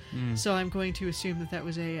labor. So I'm going to assume that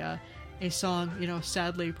was a song,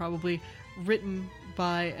 sadly, probably written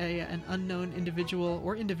by an unknown individual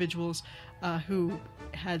or individuals who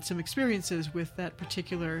had some experiences with that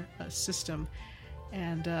particular system,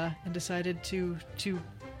 and decided to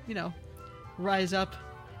rise up,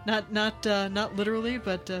 not literally,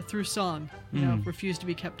 but through song, refuse to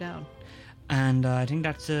be kept down. And I think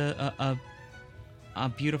that's a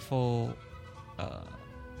beautiful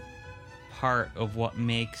part of what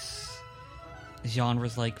makes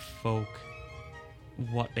genres like folk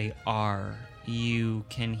what they are. You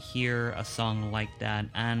can hear a song like that,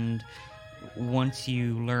 and once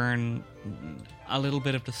you learn a little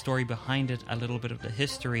bit of the story behind it, a little bit of the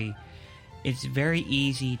history, it's very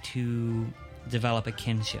easy to develop a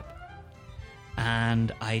kinship.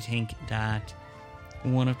 And I think that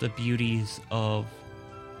one of the beauties of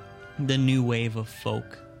the new wave of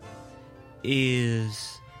folk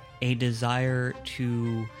is a desire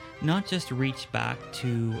to not just reach back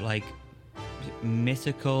to like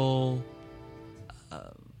mythical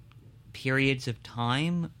periods of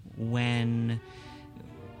time when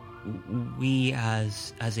we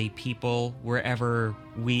as a people, wherever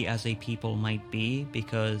we as a people might be,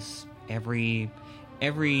 because every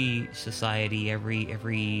society,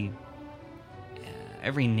 every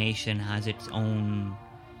nation has its own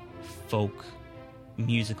folk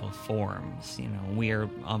musical forms. You know, we are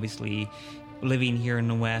obviously living here in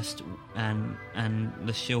the West, and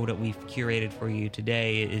the show that we've curated for you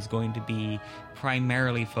today is going to be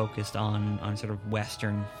primarily focused on sort of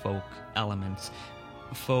Western folk elements,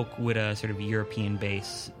 folk with a sort of European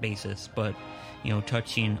basis, but, you know,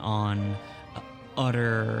 touching on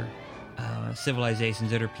other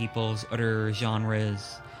civilizations, other peoples, other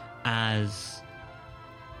genres, as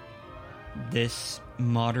this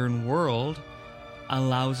modern world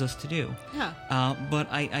allows us to do. Yeah. But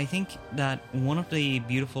I think that one of the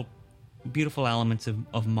beautiful elements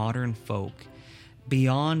of modern folk,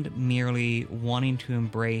 beyond merely wanting to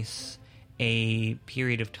embrace a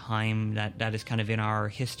period of time that is kind of in our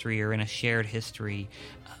history or in a shared history,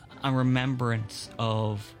 a remembrance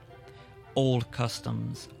of old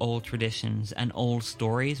customs, old traditions, and old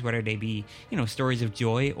stories, whether they be, you know, stories of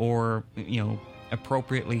joy or, you know,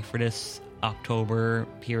 appropriately for this October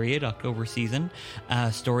season,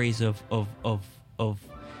 stories of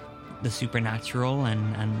the supernatural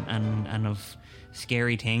and of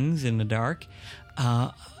scary things in the dark.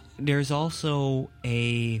 There's also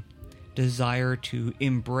a desire to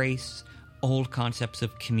embrace old concepts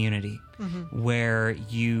of community, where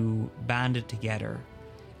you banded together.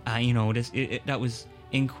 You know, that was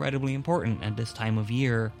incredibly important at this time of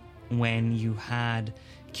year, when you had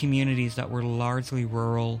communities that were largely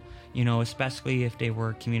rural, you know, especially if they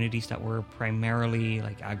were communities that were primarily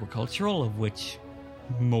like agricultural, of which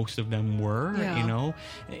most of them were. Yeah. You know,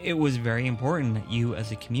 it was very important that you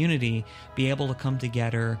as a community be able to come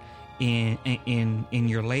together in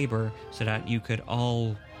your labor, so that you could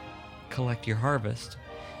all collect your harvest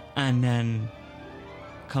and then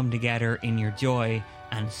come together in your joy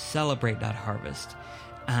and celebrate that harvest.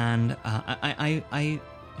 And I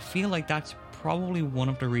feel like that's probably one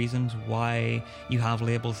of the reasons why you have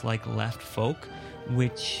labels like Left Folk,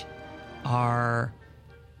 which are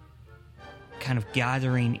kind of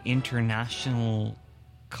gathering international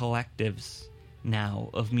collectives now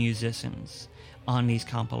of musicians on these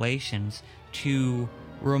compilations to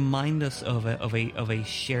remind us of a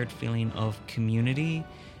shared feeling of community.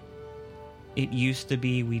 It used to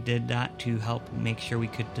be we did that to help make sure we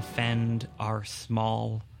could defend our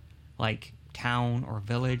small, like, town or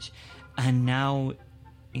village, and now,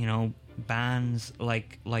 you know, bands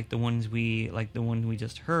like the ones we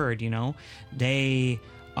just heard, you know, they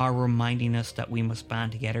are reminding us that we must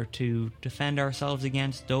band together to defend ourselves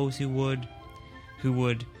against those who would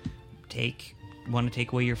want to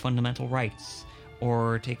take away your fundamental rights,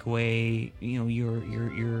 or take away, you know,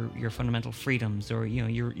 your fundamental freedoms, or, you know,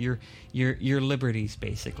 your liberties,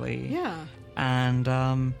 basically. Yeah.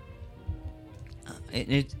 And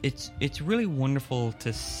it's really wonderful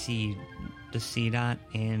to see that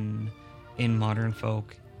in modern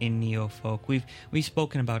folk, in neo folk. We've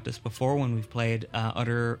spoken about this before when we've played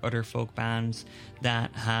other folk bands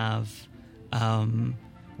that have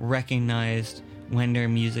recognized when their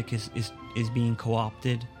music is being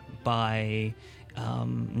co-opted by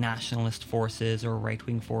nationalist forces or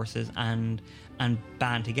right-wing forces, and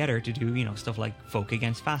band together to do, you know, stuff like Folk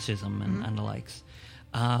Against Fascism and the likes.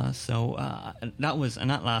 So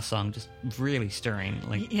that last song just really stirring.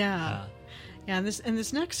 Like, yeah. And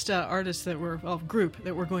this next artist group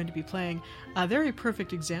that we're going to be playing, they're a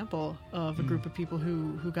perfect example of a group of people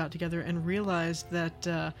who got together and realized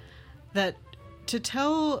that that to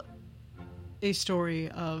tell a story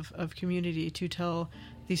of community, to tell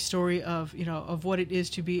the story of, you know, of what it is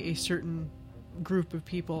to be a certain group of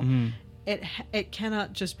people, it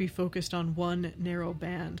cannot just be focused on one narrow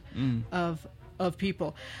band of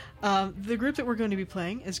people. The group that we're going to be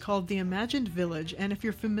playing is called The Imagined Village, and if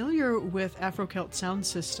you're familiar with Afro-Celt sound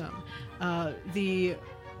system,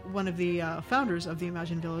 one of the founders of The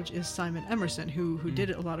Imagined Village is Simon Emerson, who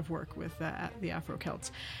did a lot of work with the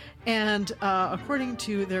Afro-Celts. And according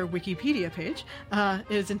to their Wikipedia page,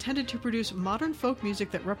 it is intended to produce modern folk music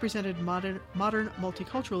that represented modern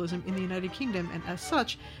multiculturalism in the United Kingdom, and as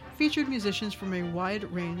such, featured musicians from a wide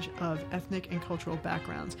range of ethnic and cultural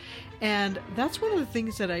backgrounds. And that's one of the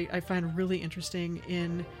things that I find really interesting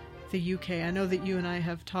in the UK. I know that you and I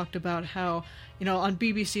have talked about how, you know, on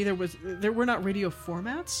BBC there were not radio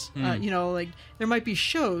formats. You know, like there might be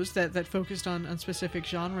shows that focused on specific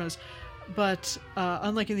genres, but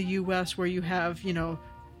unlike in the US where you have, you know,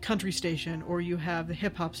 country station, or you have the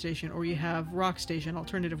hip hop station, or you have rock station,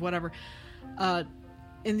 alternative, whatever.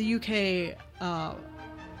 in the UK,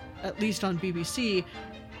 at least on BBC,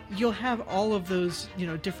 you'll have all of those,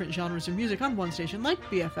 different genres of music on one station, like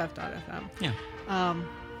BFF.FM. Yeah.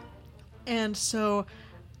 And so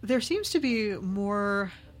there seems to be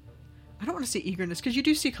more, I don't want to say eagerness, because you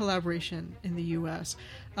do see collaboration in the US,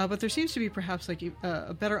 but there seems to be perhaps like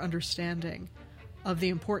a better understanding of the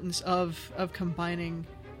importance of combining,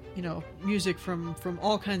 music from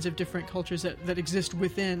all kinds of different cultures that exist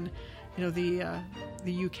within, the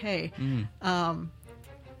UK.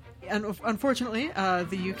 And unfortunately,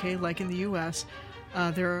 the UK, like in the US,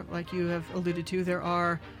 there, like you have alluded to, there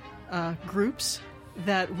are groups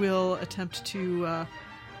that will attempt to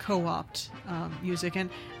co-opt music, and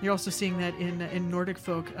you're also seeing that in Nordic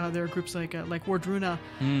folk. There are groups like Wardruna,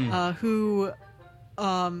 who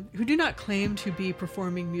do not claim to be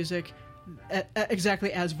performing music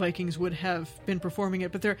exactly as Vikings would have been performing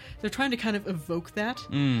it, but they're trying to kind of evoke that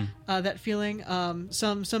that feeling.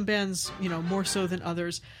 Some bands, more so than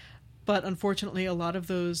others, but unfortunately, a lot of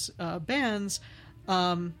those bands,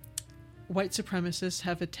 white supremacists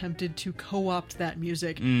have attempted to co-opt that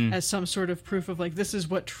music as some sort of proof of like, this is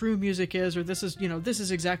what true music is, or this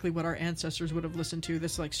is exactly what our ancestors would have listened to,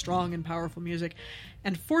 this like strong and powerful music.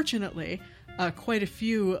 And fortunately, quite a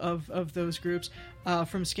few of those groups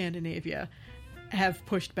from Scandinavia have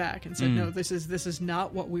pushed back and said, no, this is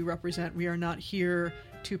not what we represent. We are not here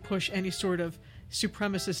to push any sort of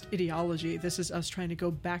supremacist ideology. This is us trying to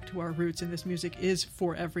go back to our roots, and this music is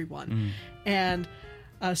for everyone. And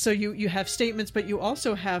so you have statements, but you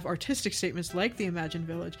also have artistic statements like the Imagine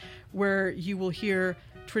Village, where you will hear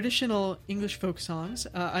traditional English folk songs,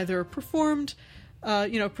 either performed,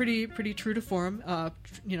 pretty true to form,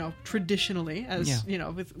 traditionally, as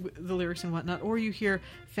with the lyrics and whatnot, or you hear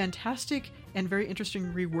fantastic and very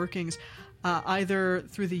interesting reworkings, either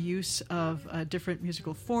through the use of different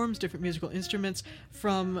musical forms, different musical instruments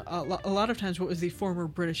from a lot of times what was the former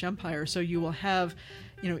British Empire. So you will have,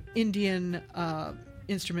 Indian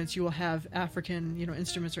instruments, you will have African,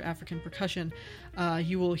 instruments or African percussion.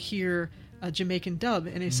 You will hear a Jamaican dub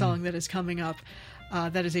in a song that is coming up.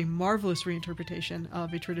 That is a marvelous reinterpretation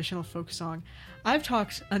of a traditional folk song. I've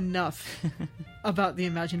talked enough about the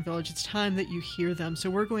Imagine Village. It's time that you hear them. So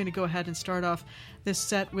we're going to go ahead and start off this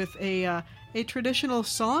set with a traditional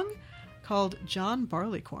song called John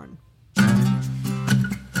Barleycorn.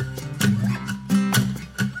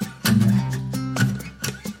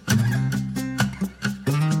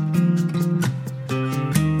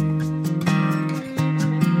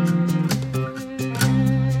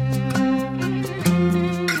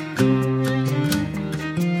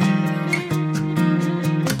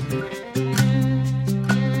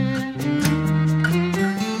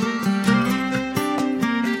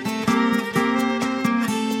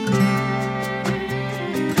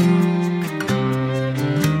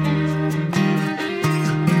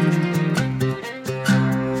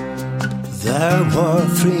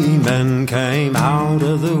 Three men came out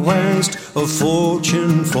of the west, of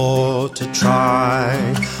fortune for to try.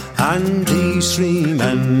 And these three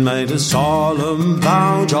men made a solemn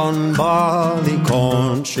vow John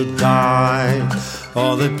Barleycorn should die.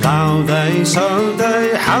 For they ploughed, they sowed,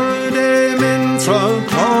 they harrowed him in, thrown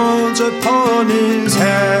clods upon his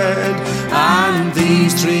head. And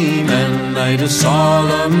these three men made a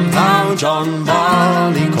solemn vow John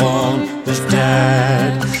Barleycorn was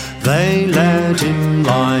dead. They let him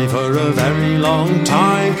lie for a very long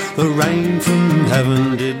time, the rain from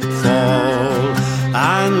heaven did fall.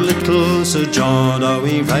 And little Sir John, oh,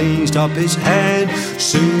 he raised up his head,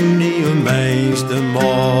 soon he amazed them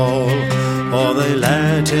all. For they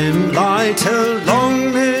let him lie till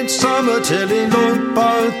long midsummer, till he looked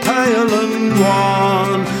both pale and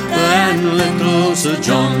wan. Then little Sir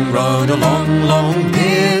John rode a long, long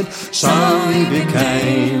beard, so he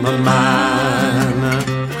became a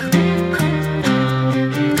man.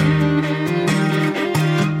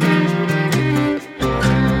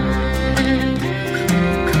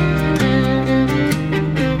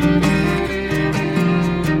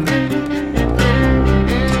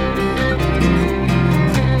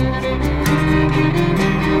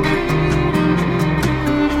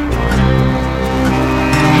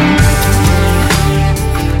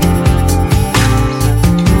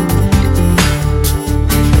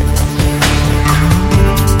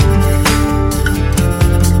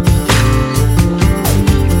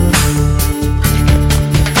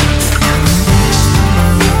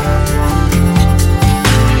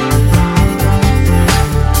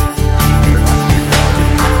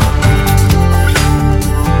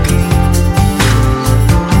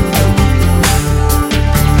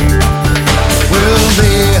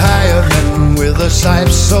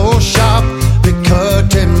 Scythe so sharp, the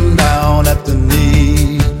curtain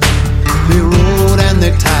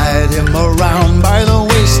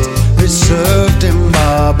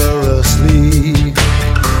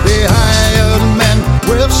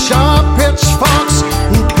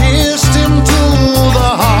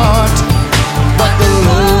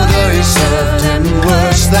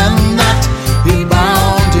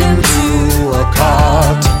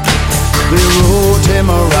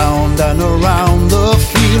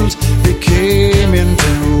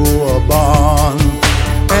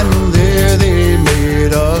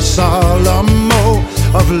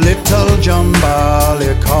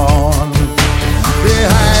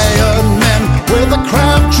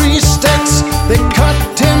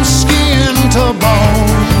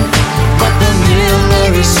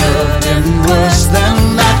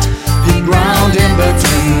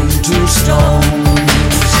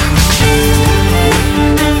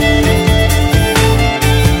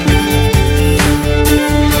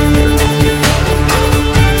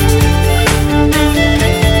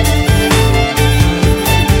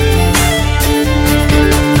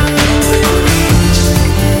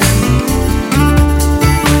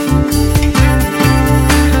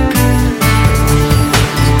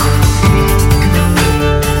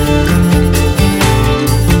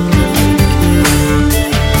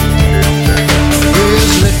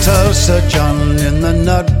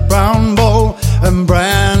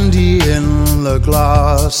the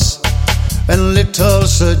glass. And little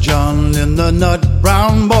Sir John in the nut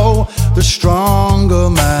brown bow, the stronger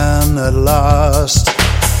man at last.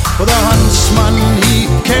 For the huntsman he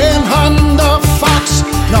can't hunt the fox,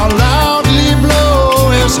 nor loudly blow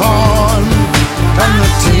his horn. And the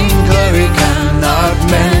tinkler he cannot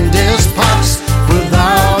mend his pots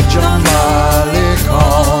without John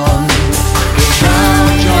Barleycorn.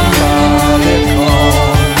 Without John Barleycorn.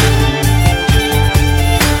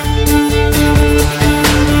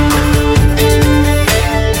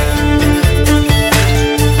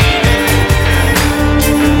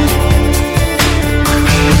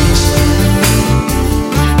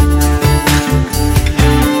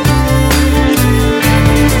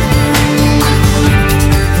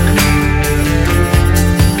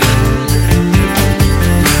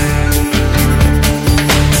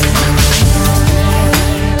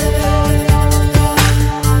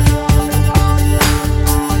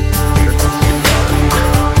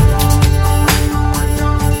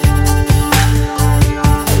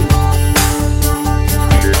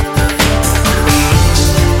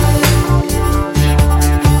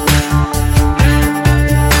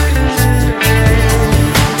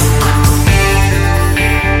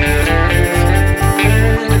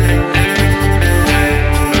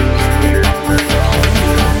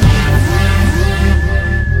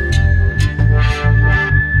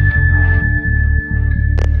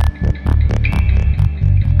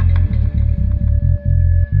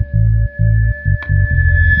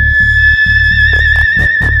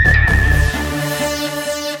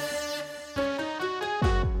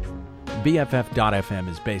 BFF.FM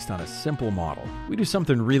is based on a simple model. We do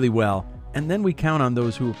something really well, and then we count on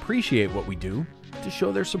those who appreciate what we do to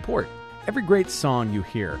show their support. Every great song you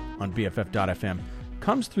hear on BFF.FM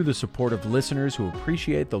comes through the support of listeners who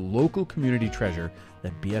appreciate the local community treasure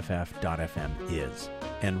that BFF.FM is,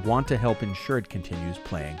 and want to help ensure it continues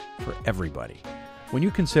playing for everybody. When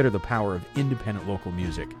you consider the power of independent local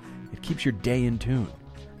music, it keeps your day in tune.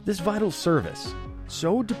 This vital service,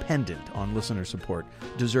 so dependent on listener support,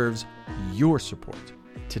 deserves your support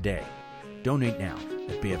today. Donate now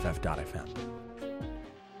at BFF.FM.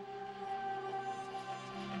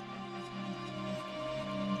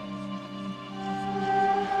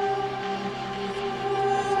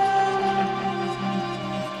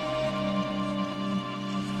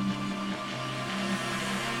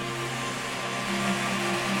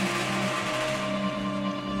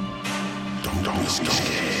 Don't be scared.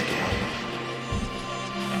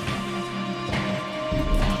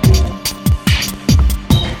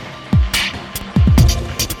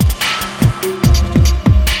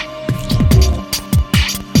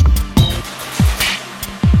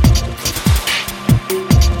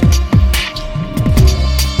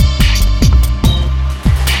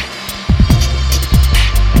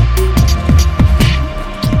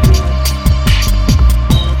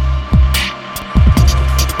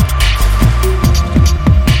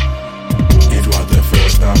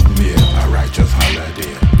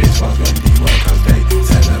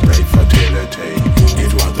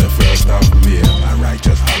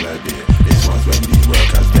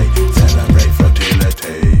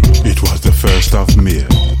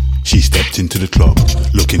 Into the club,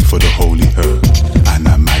 looking for the holy herb and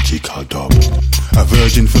a magical dub. A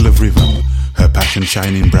virgin full of rhythm, her passion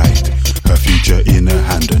shining bright, her future in her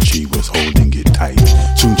hand and she was holding it tight.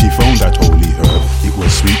 Soon she found that holy herb, it was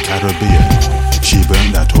sweet Caribbean. She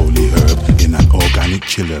burned that holy herb in an organic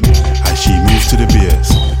chillum. As she moved to the beers,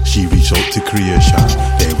 she reached out to creation.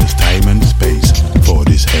 There was time and space for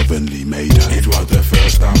this heavenly maiden. It was the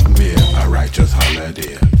first of May, a righteous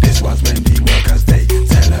holiday. This was when the workers' day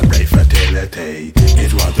celebrate fertility.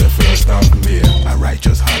 It was the first of May, a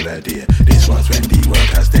righteous holiday. This was when the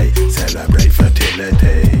workers' day celebrate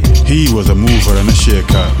fertility. He was a mover and a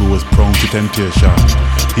shaker who was prone to temptation.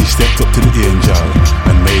 He stepped up to the angel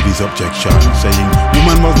and made his objection, saying,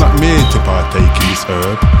 woman was not made to partake in this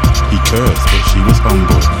herb. He cursed, but she was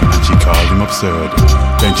humble and she called him absurd.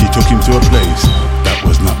 Then she took him to a place that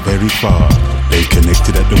was not very far. They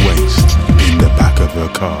connected at the waist, in the back of her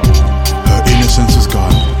car. Her innocence was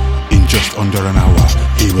gone. In just under an hour,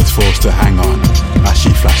 he was forced to hang on as she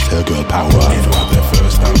flashed her girl power. It was the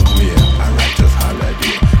first of May, a righteous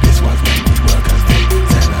holiday. This was when the workers' day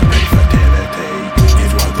celebrate fertility.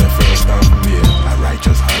 It was the first of May, a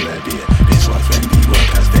righteous holiday. This was when the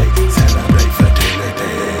workers' day celebrate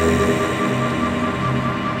fertility.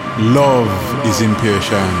 Love is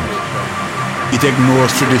impatient. It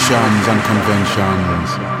ignores traditions and conventions.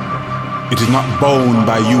 It is not bound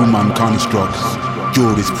by human constructs,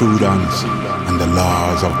 jurisprudence, and the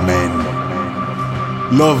laws of men.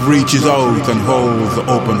 Love reaches out and holds the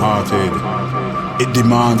open-hearted. It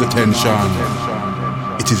demands attention.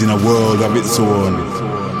 It is in a world of its own,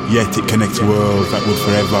 yet it connects worlds that would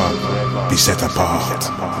forever be set apart.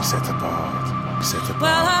 Be set apart. Be set apart.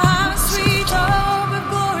 Well, I have a sweet hope of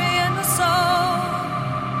glory in my soul.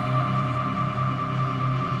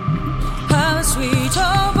 Have a sweet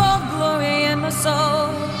hope of glory in my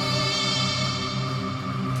soul.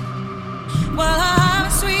 Well, I have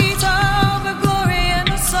a sweet hope of glory in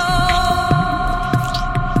my soul.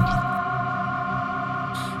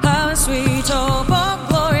 Have a sweet hope of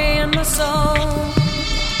glory in my soul.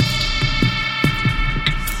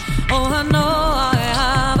 Oh, I know I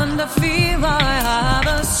have, and I feel I have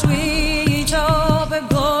a sweet hope of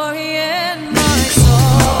glory in my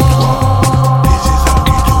soul. This is how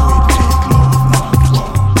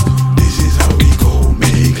we go,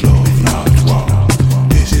 make love, not war.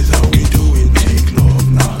 This is how we do it, make love,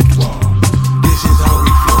 not war. This is how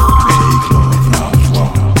we flow, make love, not war.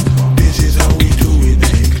 This is how we do it,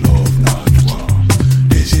 make love, not war.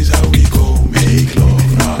 This is how we go, make love,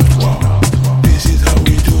 not war. This is how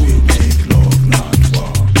we do it, make love, not war.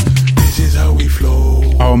 This is how we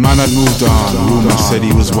flow. Our man had moved on, rumors said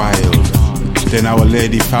he was wild. Then our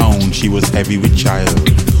lady found she was heavy with child.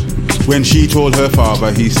 When she told her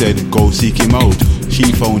father, he said, go seek him out.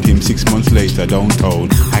 She found him 6 months later, downtown,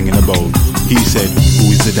 hanging about. He said, who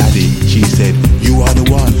is the daddy? She said, you are the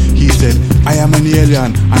one. He said, I am an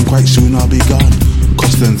alien, and quite soon I'll be gone.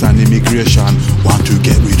 Customs and immigration want to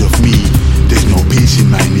get rid of me. There's no peace in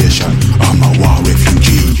my nation, I'm a war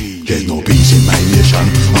refugee. There's no peace in my nation,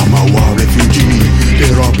 I'm a war refugee.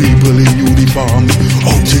 There are people in uniforms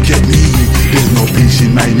out to get me. There's no peace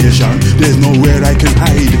in my nation, there's nowhere I can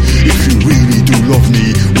hide. If you really do love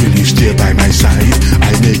me, will you stay by my side?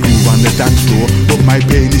 I may groove on the dance floor, but my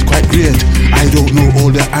pain is quite great. I don't know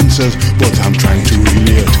all the answers, but I'm trying to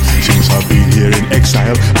relate. Since I've been here in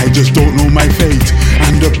exile, I just don't know my fate.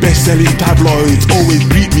 And the best-selling tabloids always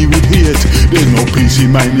greet me with hate. There's no peace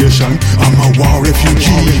in my nation, I'm a war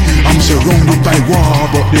refugee. I'm surrounded by war,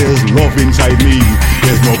 but there's love inside me.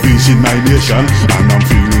 There's no peace in my nation, and I'm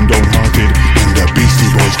feeling downhearted. When the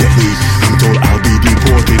beastie boys get me, I'm told I'll be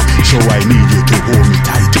deported. So I need you to hold me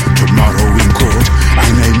tight tomorrow in court.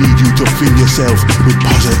 And I need you to fill yourself with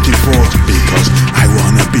positive thoughts, because I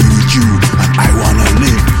wanna be with you and I wanna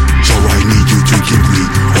live. So I need you to give me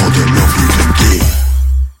all the love you can give.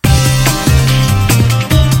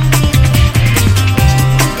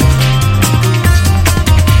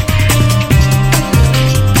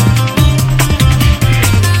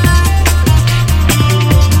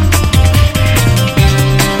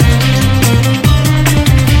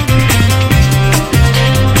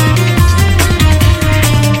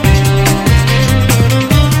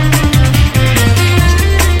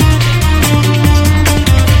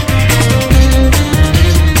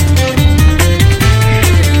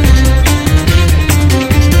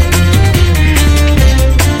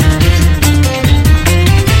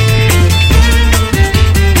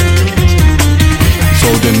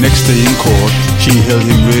 Next day in court, she held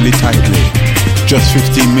him really tightly, just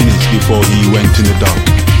 15 minutes before he went in the dock.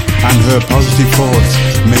 And her positive thoughts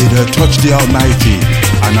made her touch the Almighty,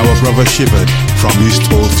 and our brother shivered from his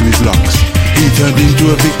toes to his locks. He turned into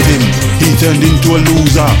a victim, he turned into a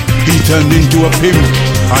loser, he turned into a pimp,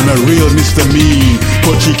 and a real Mr. Mean.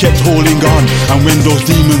 But she kept holding on, and when those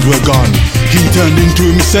demons were gone, he turned into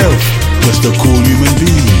himself, just a cool human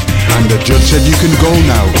being. And the judge said, you can go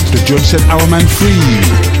now. The judge said, our man free.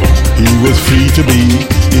 He was free to be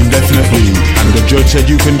indefinitely. And the judge said,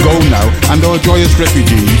 you can go now. And our joyous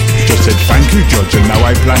refugee just said, thank you, judge, and now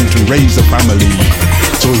I plan to raise a family.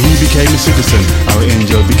 So he became a citizen, our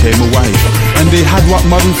angel became a wife, and they had what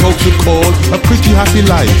modern folks would call a pretty happy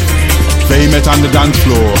life. They met on the dance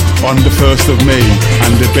floor on the 1st of May,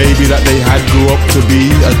 and the baby that they had grew up to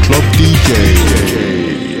be a club DJ.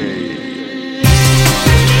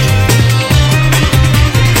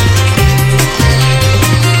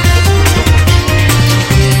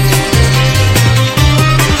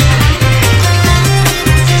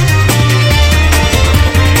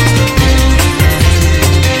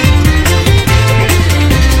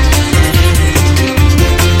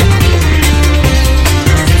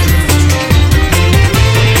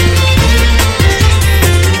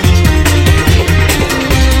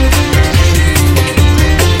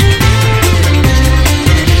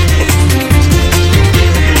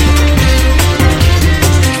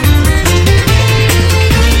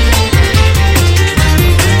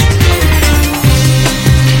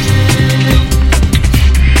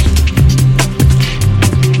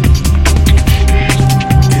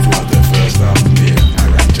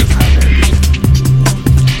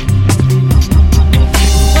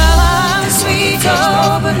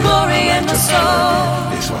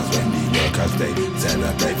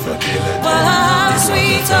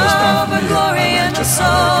 sweet hope and glory in the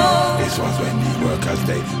soul. This was when the workers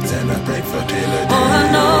they celebrate fertility. Oh,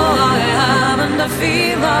 I know I have, and I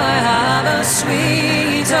feel I have a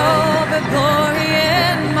sweet hope and glory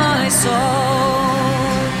in my soul.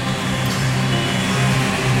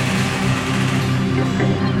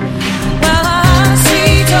 Well, I have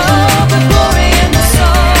sweet hope and glory in the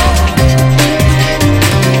soul.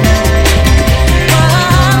 Well, I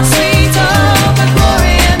have sweet hope and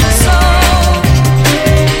glory in the soul.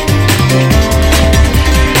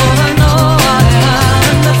 Oh, I know I have,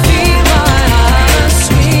 and I feel I have a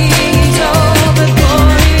sweet hope and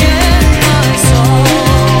glory in my soul.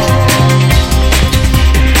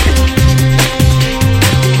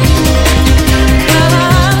 Well, I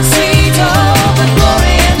have sweet hope and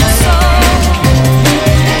glory in the soul.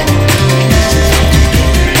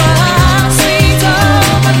 Well, I have sweet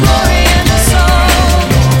hope and glory in the soul.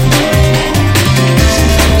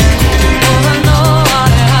 Oh, I know I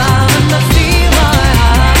have, and I feel I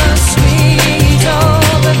have a sweet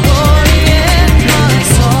hope and glory in my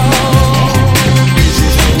soul. This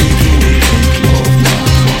is how we do it, make love not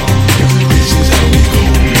war. This is how we go,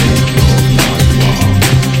 make love not war.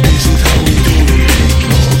 This is how we do it, make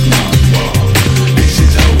love not war. This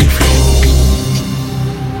is how we flow.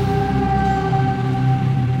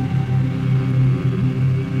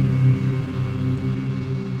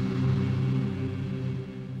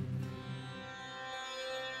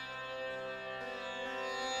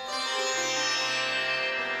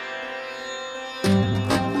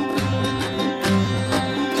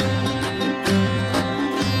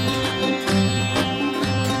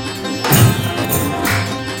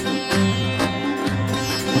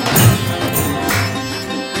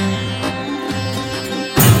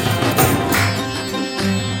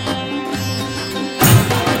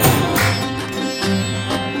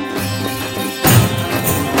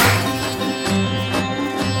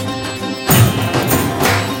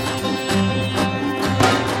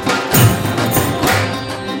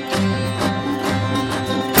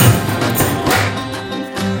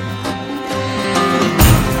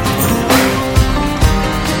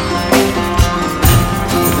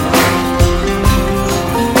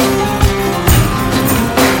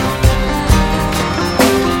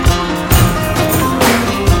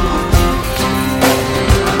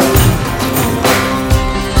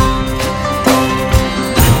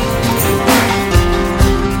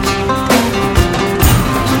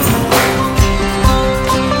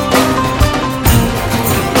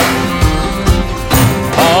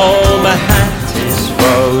 Oh, my hat is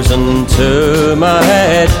frozen to my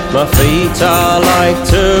head. My feet are like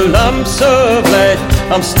two lumps of lead.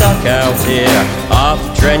 I'm stuck out here, half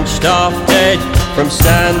drenched, half dead, from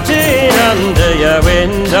standing under your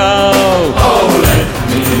window. Oh, let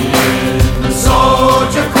me in, the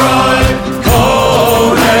soldier cried.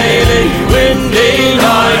 Cold, haily, windy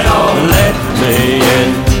night. Oh, let me in.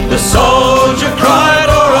 The soldier cried,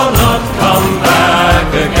 or I'll not come back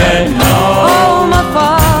again. No. Oh, my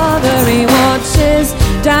father, he watches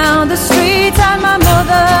down the street, and my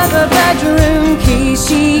mother, the bedroom key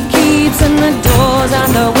she keeps, and the doors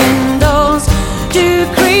and the windows do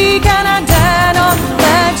creak, and I dare not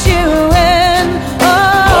let you in.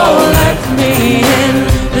 Oh, let me in.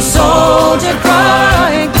 The soldier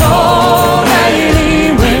cried, cold,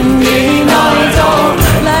 haily, windy night. Oh,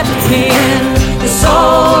 let me in. The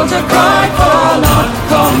soldier cried, for I'll not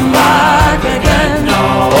come back again.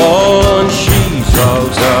 Oh, and she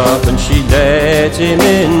rose up and she let him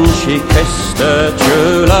in. She kissed her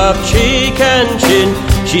true love cheek and chin.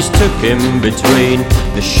 She's took him between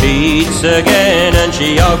the sheets again, and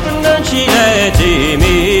she opened and she let him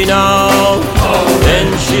in. Oh, then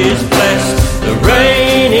she's blessed the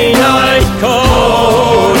rainy night,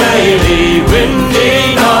 cold, haily,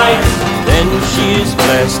 windy night. Then she's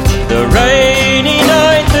blessed the rainy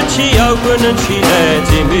night that she opened and she let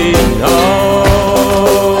him in. Oh.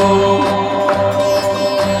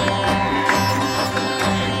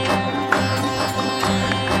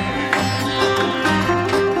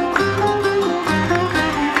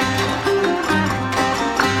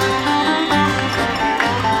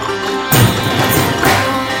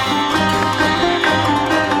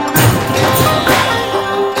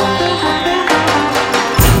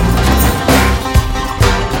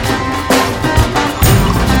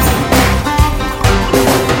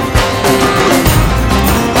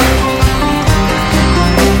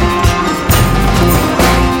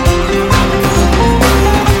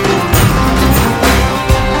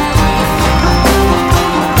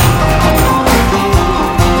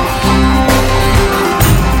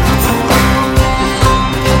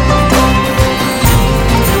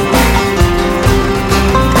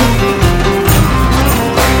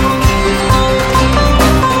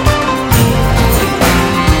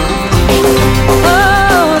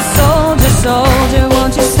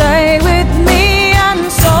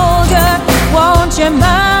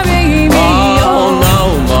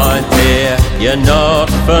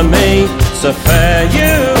 for me, so fare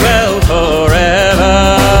you well forever.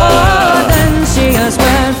 Oh, then she has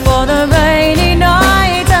went for the rainy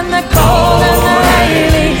night and the cold and the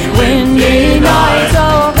rainy, windy night.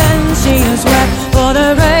 Oh, then she has went for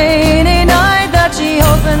the rainy night that she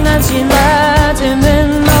hoping that she let him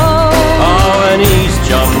in. Oh, and he's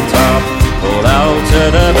jumped up, pulled out of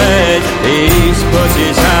the bed. He's put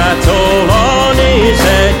his hat all on his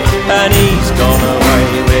head, and he's gone away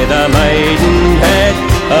with a maidenhead.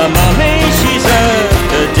 Her mummy, she's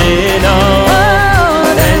after dinner.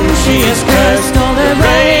 Oh, then she has cursed all the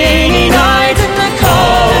rainy night and the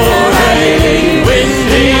cold, rainy,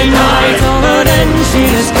 windy night. Oh, then she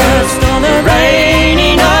has cursed all the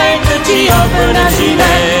rainy night that she offered and she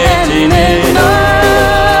let him in.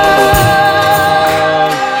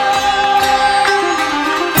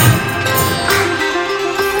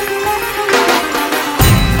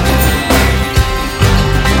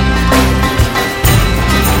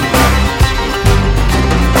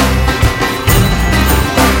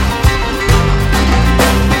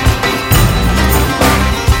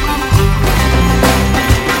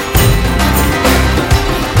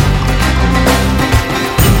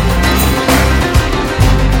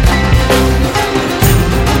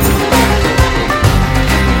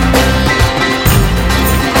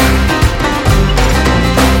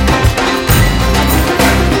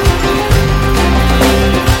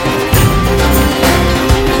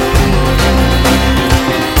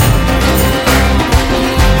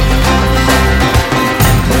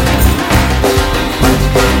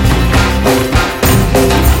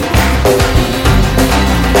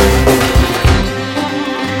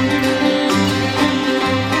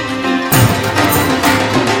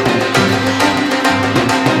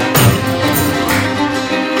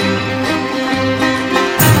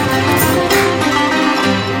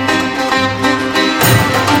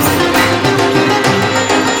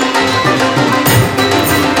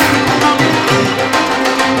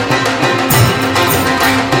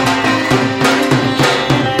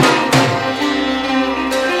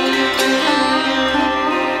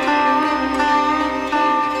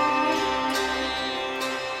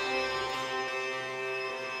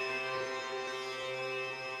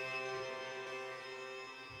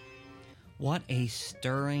 What a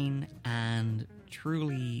stirring and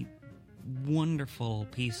truly wonderful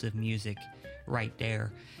piece of music right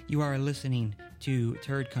there. You are listening to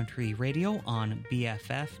Third Country Radio on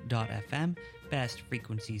BFF.FM, best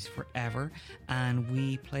frequencies forever, and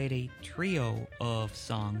we played a trio of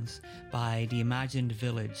songs by The Imagined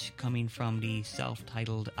Village coming from the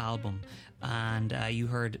self-titled album. And you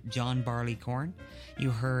heard John Barleycorn. You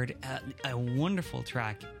heard a wonderful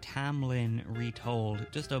track, Tamlin Retold.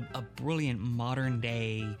 Just a brilliant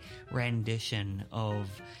modern-day rendition of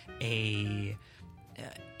a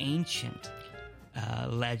ancient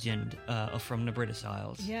legend from the British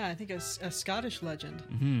Isles. Yeah, I think a Scottish legend.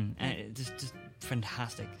 Mm-hmm. And just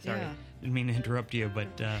fantastic. Sorry, Yeah. didn't mean to interrupt you,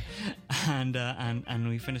 but and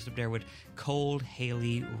we finished up there with Cold,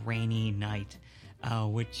 Haily, Rainy Night.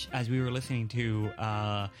 Which, as we were listening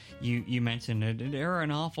to, you mentioned there are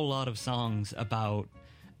an awful lot of songs about,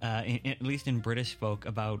 at least in British folk,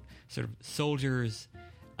 about sort of soldiers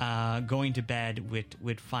going to bed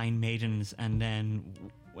with fine maidens and then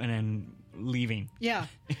leaving. Yeah.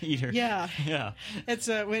 Either. Yeah. Yeah. It's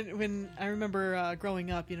when I remember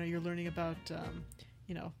growing up, you're learning about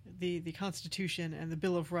the Constitution and the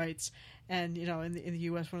Bill of Rights, and in the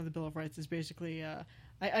U.S. one of the Bill of Rights is basically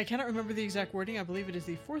I cannot remember the exact wording. I believe it is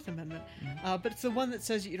the Fourth Amendment, but it's the one that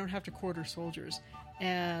says you don't have to quarter soldiers.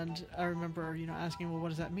 And I remember, asking, well, what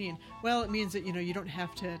does that mean? Well, it means that you don't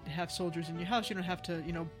have to have soldiers in your house. You don't have to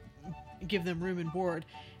give them room and board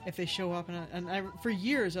if they show up. For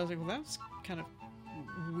years I was like, well, that's kind of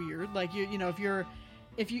weird. Like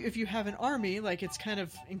if you have an army, like it's kind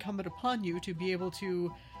of incumbent upon you to be able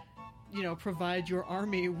to provide your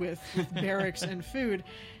army with barracks and food.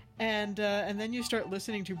 And then you start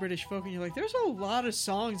listening to British folk, and you're like, there's a lot of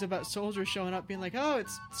songs about soldiers showing up, being like, oh,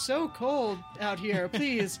 it's so cold out here.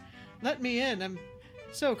 Please let me in. I'm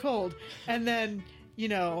so cold. And then,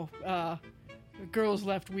 girls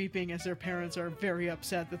left weeping as their parents are very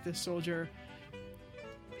upset that this soldier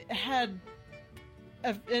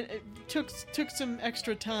it took some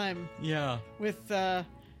extra time. Yeah. With the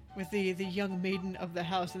young maiden of the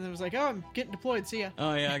house, and then was like, oh, I'm getting deployed. See ya.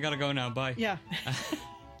 Oh yeah, I gotta go now. Bye. Yeah.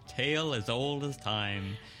 Tale as old as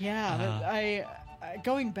time. Yeah, I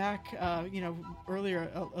going back,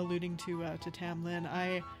 earlier alluding to Tamlin,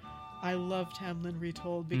 I love Tamlin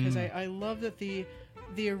Retold because I love that the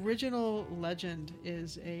original legend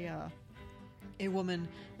is a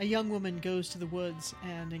young woman goes to the woods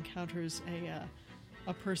and encounters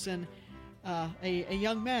a person, a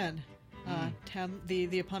young man,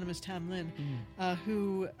 the eponymous Tam Lin,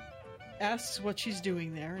 who asks what she's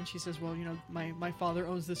doing there, and she says, well, my father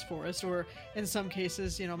owns this forest, or in some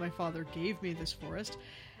cases, my father gave me this forest,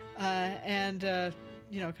 and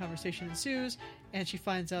conversation ensues, and she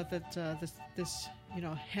finds out that this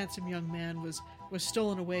handsome young man was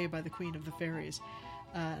stolen away by the Queen of the Fairies,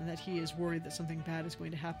 and that he is worried that something bad is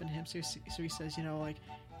going to happen to him. So he says,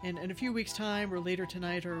 in a few weeks' time, or later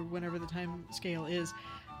tonight, or whenever the time scale is,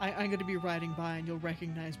 I'm going to be riding by, and you'll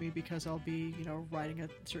recognize me because I'll be, riding a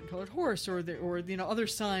certain colored horse, or other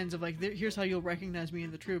signs of here's how you'll recognize me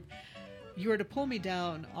in the troop. You are to pull me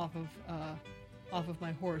down off of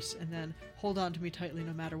my horse, and then hold on to me tightly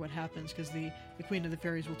no matter what happens, because the Queen of the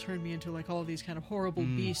Fairies will turn me into all these kind of horrible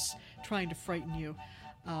beasts trying to frighten you.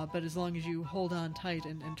 But as long as you hold on tight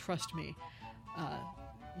and trust me,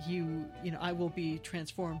 I will be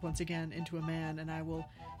transformed once again into a man, and I will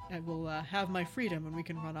have my freedom, and we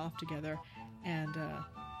can run off together. And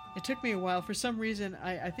it took me a while. For some reason,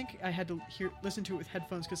 I think I had to listen to it with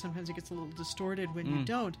headphones, because sometimes it gets a little distorted when you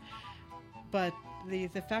don't. But the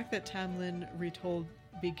fact that Tam Lin Retold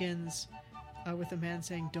begins with a man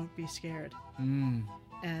saying, "Don't be scared," and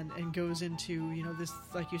goes into this,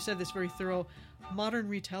 like you said, this very thorough modern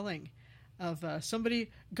retelling of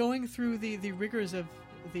somebody going through the rigors of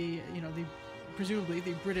the presumably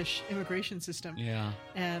the British immigration system. Yeah.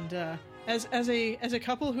 And as a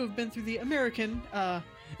couple who have been through the American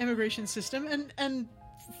immigration system, and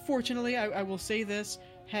fortunately, I will say this,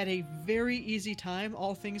 had a very easy time,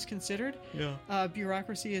 all things considered. Yeah.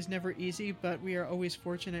 Bureaucracy is never easy, but we are always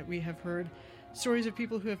fortunate. We have heard stories of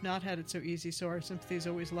people who have not had it so easy, so our sympathies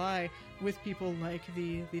always lie with people like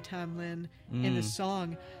the Tam Lin in this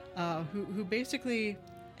song, who basically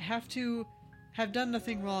have done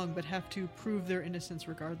nothing wrong, but have to prove their innocence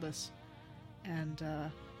regardless. And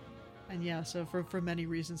yeah, so for many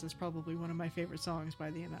reasons, it's probably one of my favorite songs by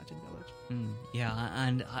the Imagine Village. Yeah,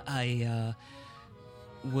 and I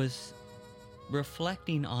was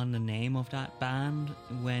reflecting on the name of that band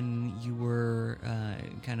when you were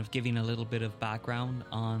kind of giving a little bit of background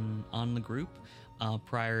on the group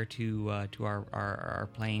prior to our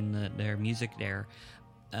playing their music there.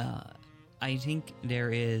 I think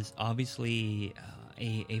there is obviously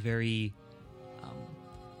a very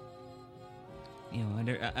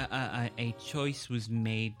a choice was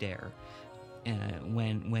made there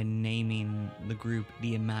when naming the group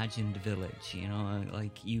the Imagined Village.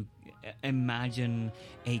 You imagine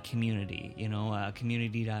a community, a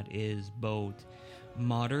community that is both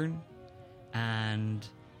modern and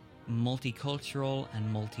multicultural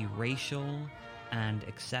and multiracial and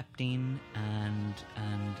accepting and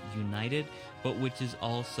united, but which is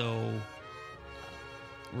also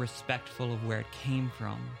respectful of where it came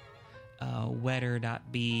from, whether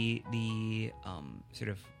that be the sort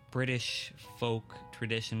of British folk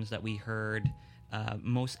traditions that we heard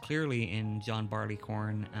most clearly in John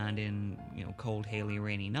Barleycorn and in Cold Haily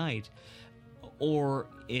Rainy Night, or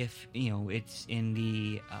if it's in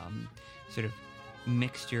the sort of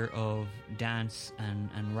mixture of dance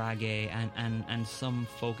and reggae and some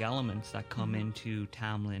folk elements that come into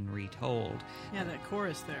Tam Lin Retold. Yeah, that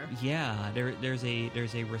chorus there. Yeah, there's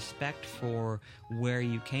a respect for where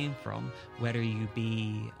you came from, whether you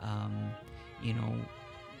be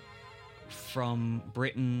from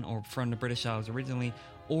Britain or from the British Isles originally,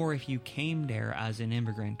 or if you came there as an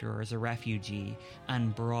immigrant or as a refugee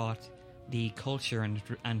and brought the culture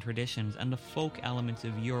and traditions and the folk elements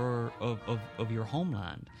of your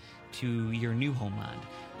homeland to your new homeland,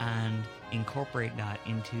 and incorporate that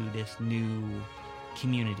into this new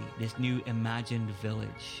community, this new imagined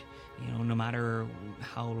village. No matter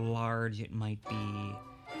how large it might be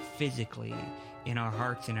physically, in our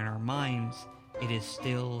hearts and in our minds, it is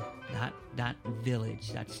still that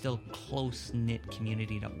village, that still close-knit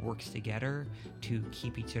community that works together to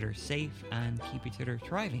keep each other safe and keep each other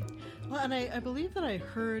thriving. Well, and I believe that I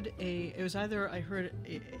heard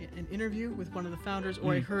an interview with one of the founders,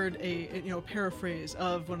 or I heard a paraphrase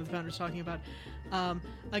of one of the founders talking about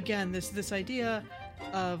again this idea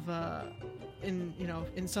of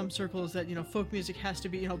in some circles that folk music has to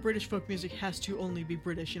be British folk music has to only be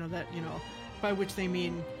British, by which they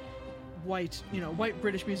mean white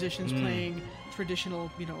British musicians playing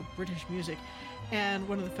traditional, British music. And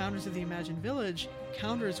one of the founders of the Imagine Village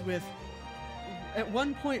counters with, at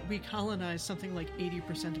one point we colonized something like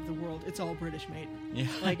 80% of the world. It's all British, mate. Yeah.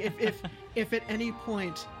 Like if at any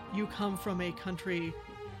point you come from a country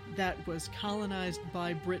that was colonized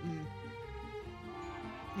by Britain,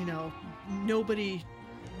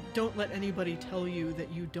 don't let anybody tell you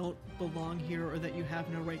that you don't belong here or that you have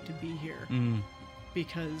no right to be here.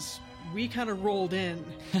 because we kind of rolled in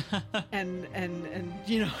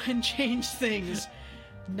and changed things,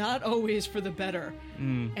 not always for the better.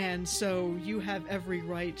 And so you have every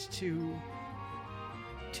right to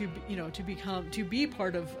be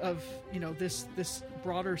part of this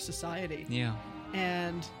broader society. Yeah.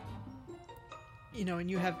 And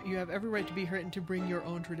and you have every right to be here and to bring your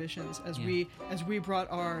own traditions. As we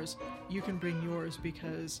brought ours, you can bring yours,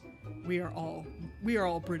 because we are all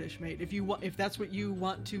British, mate. If that's what you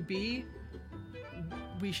want to be,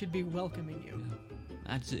 we should be welcoming you.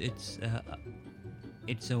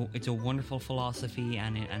 It's a wonderful philosophy,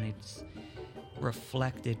 and it's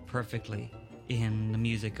reflected perfectly in the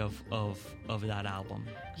music of that album.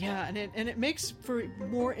 Yeah, and it makes for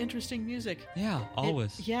more interesting music. Yeah,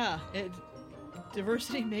 always.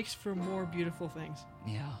 Diversity makes for more beautiful things.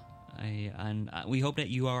 Yeah, we hope that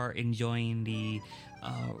you are enjoying the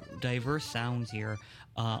diverse sounds here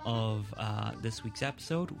of this week's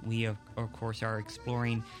episode. We of course are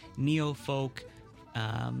exploring neo-folk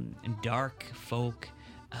and dark folk.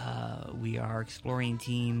 We are exploring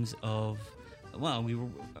themes of, well,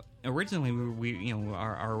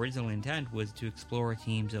 our original intent was to explore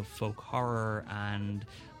themes of folk horror and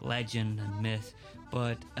legend and myth,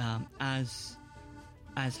 but as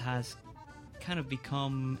has kind of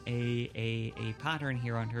become a pattern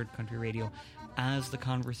here on Third Country Radio, as the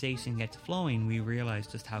conversation gets flowing, we realize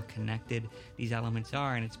just how connected these elements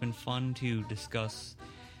are, and it's been fun to discuss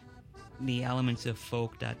the elements of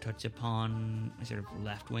folk that touch upon sort of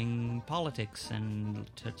left-wing politics and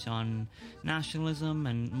touch on nationalism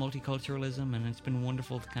and multiculturalism, and it's been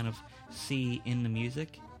wonderful to kind of see in the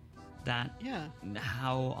music that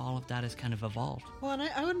how all of that has kind of evolved. Well, and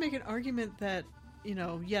I would make an argument that,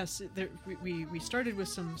 yes, we started with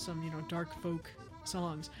some dark folk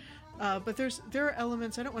songs, but there are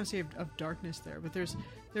elements, I don't want to say of darkness there, but there's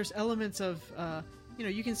elements of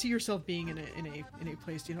you can see yourself being in a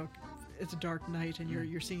place, it's a dark night and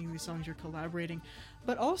you're singing these songs, you're collaborating,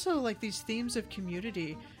 but also like these themes of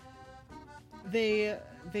community, they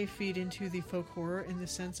feed into the folk horror in the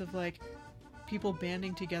sense of like people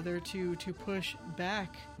banding together to push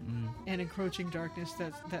back an encroaching darkness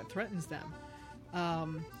that threatens them.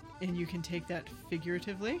 And you can take that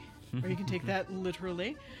figuratively, or you can take that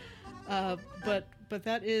literally. But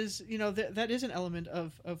that is, that is an element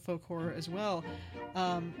of folk horror as well.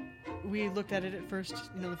 We looked at it at first,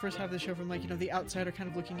 the first half of the show from like, the outsider kind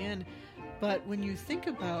of looking in. But when you think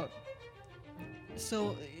about,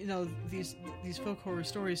 these folk horror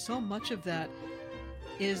stories, so much of that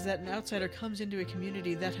is that an outsider comes into a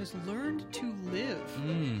community that has learned to live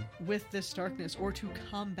with this darkness, or to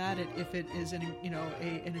combat it if it is an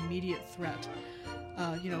immediate threat.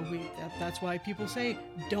 That's why people say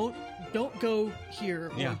don't go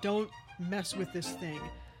here, or don't mess with this thing.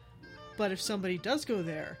 But if somebody does go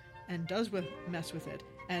there and does mess with it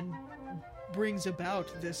and brings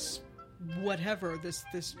about this whatever,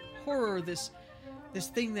 this horror, this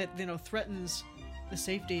thing that threatens the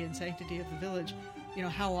safety and sanctity of the village,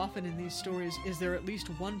 how often in these stories is there at least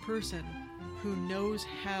one person who knows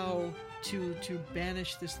how to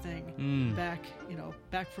banish this thing back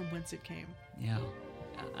from whence it came. Yeah,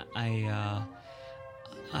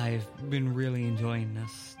 I've been really enjoying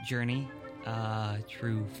this journey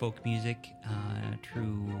through folk music,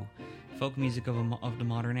 of the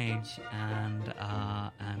modern age, and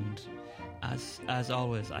as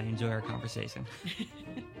always, I enjoy our conversation.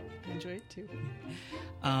 I enjoy it too.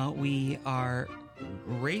 We are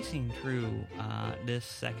racing through this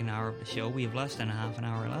second hour of the show. We have less than a half an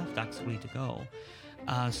hour left, actually, to go.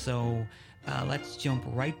 So let's jump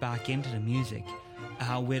right back into the music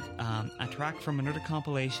with a track from another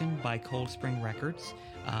compilation by Cold Spring Records.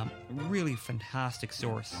 Really fantastic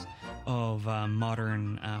source of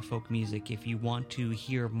modern folk music if you want to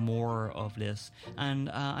hear more of this. And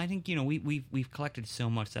I think we've collected so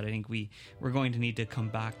much that I think we're going to need to come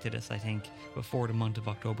back to this, I think, before the month of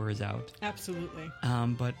October is out. Absolutely.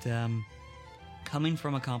 But coming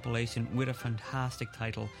from a compilation with a fantastic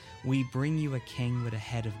title, We Bring You a King with a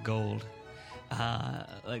Head of Gold.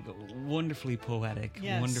 Wonderfully poetic,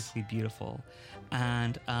 yes. Wonderfully beautiful.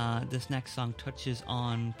 And this next song touches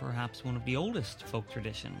on perhaps one of the oldest folk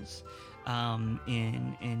traditions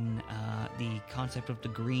in the concept of the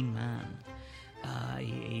Green Man.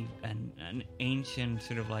 An ancient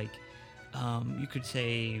sort of you could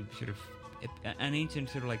say sort of an ancient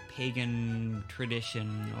sort of like pagan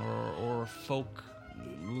tradition or folk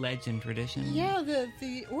legend tradition. Yeah,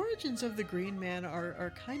 the origins of the Green Man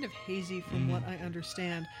are kind of hazy from what I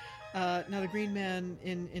understand. Now the Green Man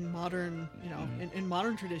in modern in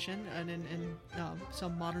modern tradition and in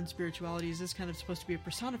some modern spiritualities is kind of supposed to be a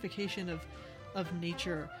personification of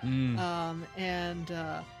nature.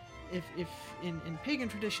 If in pagan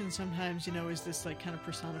tradition, sometimes is this like kind of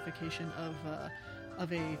personification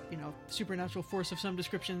of a supernatural force of some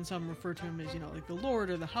description. Some refer to him as like the Lord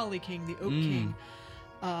or the Holly King, the Oak King,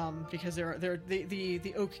 because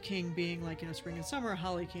the Oak King being like spring and summer,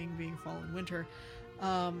 Holly King being fall and winter.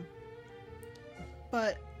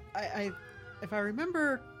 But if I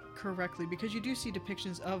remember correctly, because you do see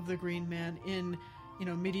depictions of the Green Man in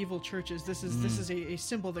medieval churches, this is a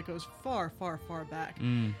symbol that goes far back.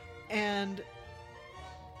 And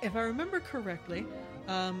if I remember correctly,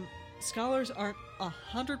 scholars aren't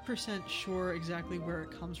 100% sure exactly where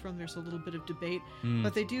it comes from. There's a little bit of debate,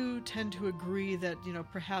 but they do tend to agree that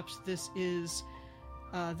perhaps this is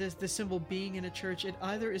this symbol being in a church. It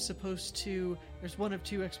either is supposed to. There's one of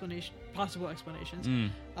two possible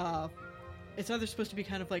explanations. It's either supposed to be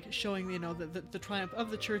kind of like showing the triumph of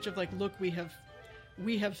the church of like, look, we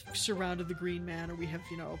have surrounded the Green Man, or we have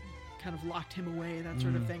kind of locked him away, that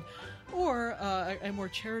sort of thing. Or a more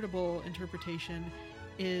charitable interpretation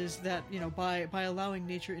is that by allowing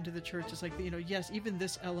nature into the church, it's like yes, even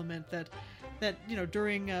this element that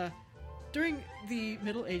during the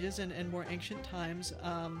Middle Ages and more ancient times,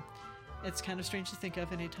 it's kind of strange to think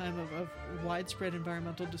of in a time of widespread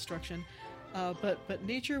environmental destruction, but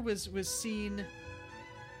nature was seen.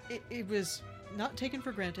 It was not taken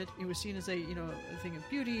for granted. It was seen as a thing of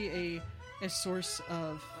beauty, a source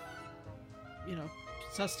of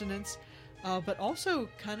sustenance, but also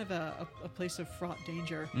kind of a place of fraught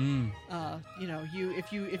danger.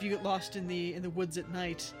 If you get lost in the woods at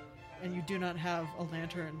night and you do not have a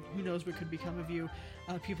lantern, who knows what could become of you.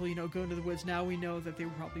 People go into the woods. Now we know that they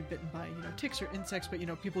were probably bitten by ticks or insects, but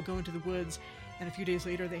people go into the woods and a few days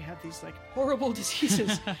later they have these like horrible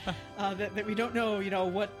diseases that we don't know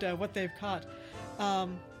what they've caught.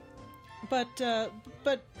 But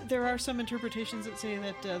there are some interpretations that say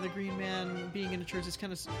that the Green Man being in a church is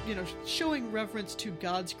kind of showing reverence to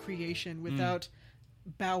God's creation without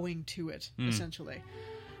bowing to it, essentially.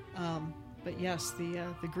 But yes,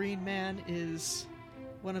 the Green Man is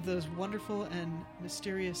one of those wonderful and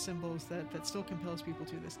mysterious symbols that still compels people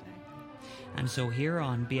to this day. And so here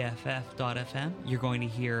on BFF.FM, you're going to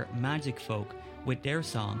hear Magic Folk with their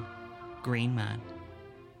song, Green Man.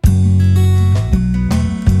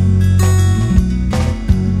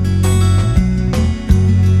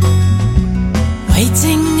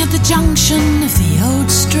 Waiting at the junction of the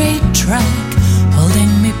old straight track,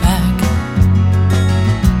 holding me back.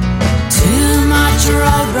 Too much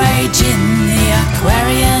road rage in the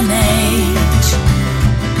Aquarian age.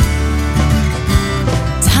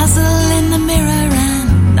 Dazzle in the mirror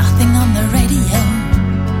and nothing on the radio.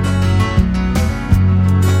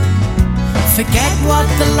 Forget what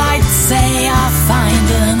the lights say, I'll find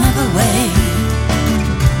another way.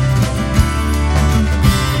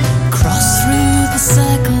 Cross through the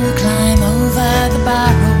circle, climb over the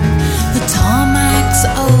barrel. The tarmac's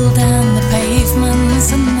old and the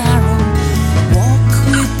pavements are narrow. Walk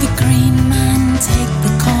with the Green Man, take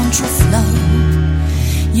the contraflow.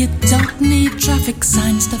 You don't need traffic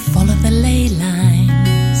signs to follow the ley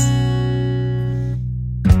lines.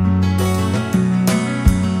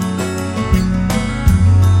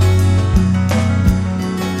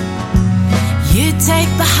 You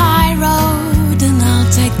take the high road and I'll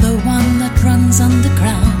take the one that runs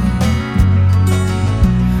underground.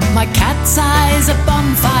 My cat's eyes are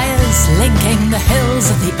bonfires linking the hills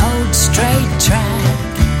of the old straight track.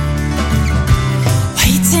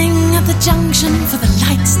 Waiting at the junction for the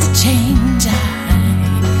lights to change, I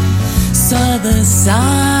saw the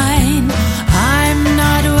sign. I'm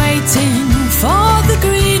not waiting for the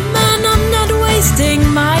Green Man, I'm not wasting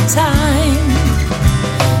my time.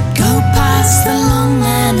 Go past the long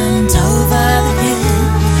man and over the hill,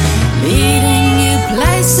 leading you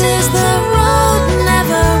places the road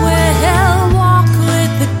never will. Walk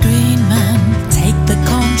with the Green Man, take the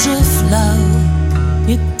contraflow.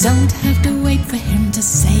 You don't have to wait for him to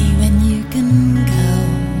say when you can go.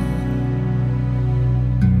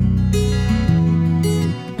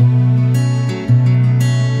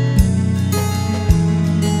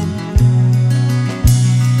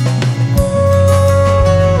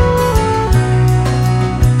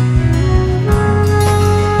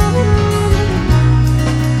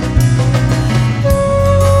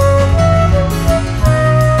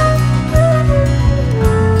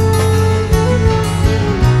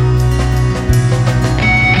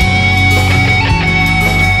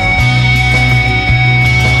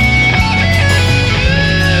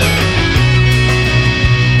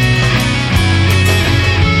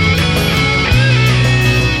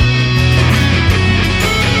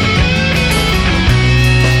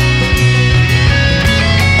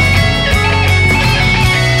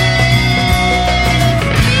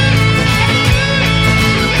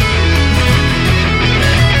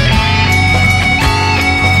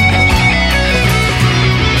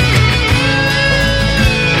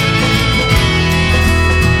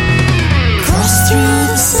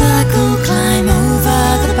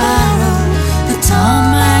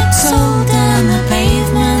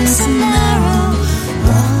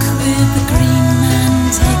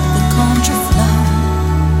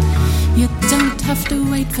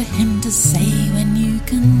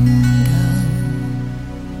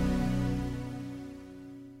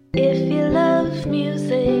 If you love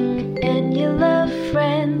music and you love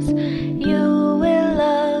friends, you will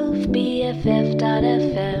love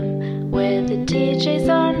BFF.FM, where the DJs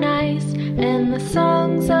are nice and the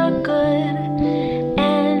songs are good,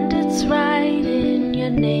 and it's right in your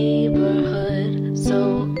neighborhood.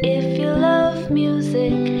 So if you love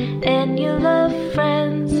music and you love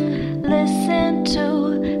friends, listen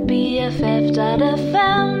to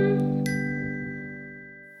BFF.FM.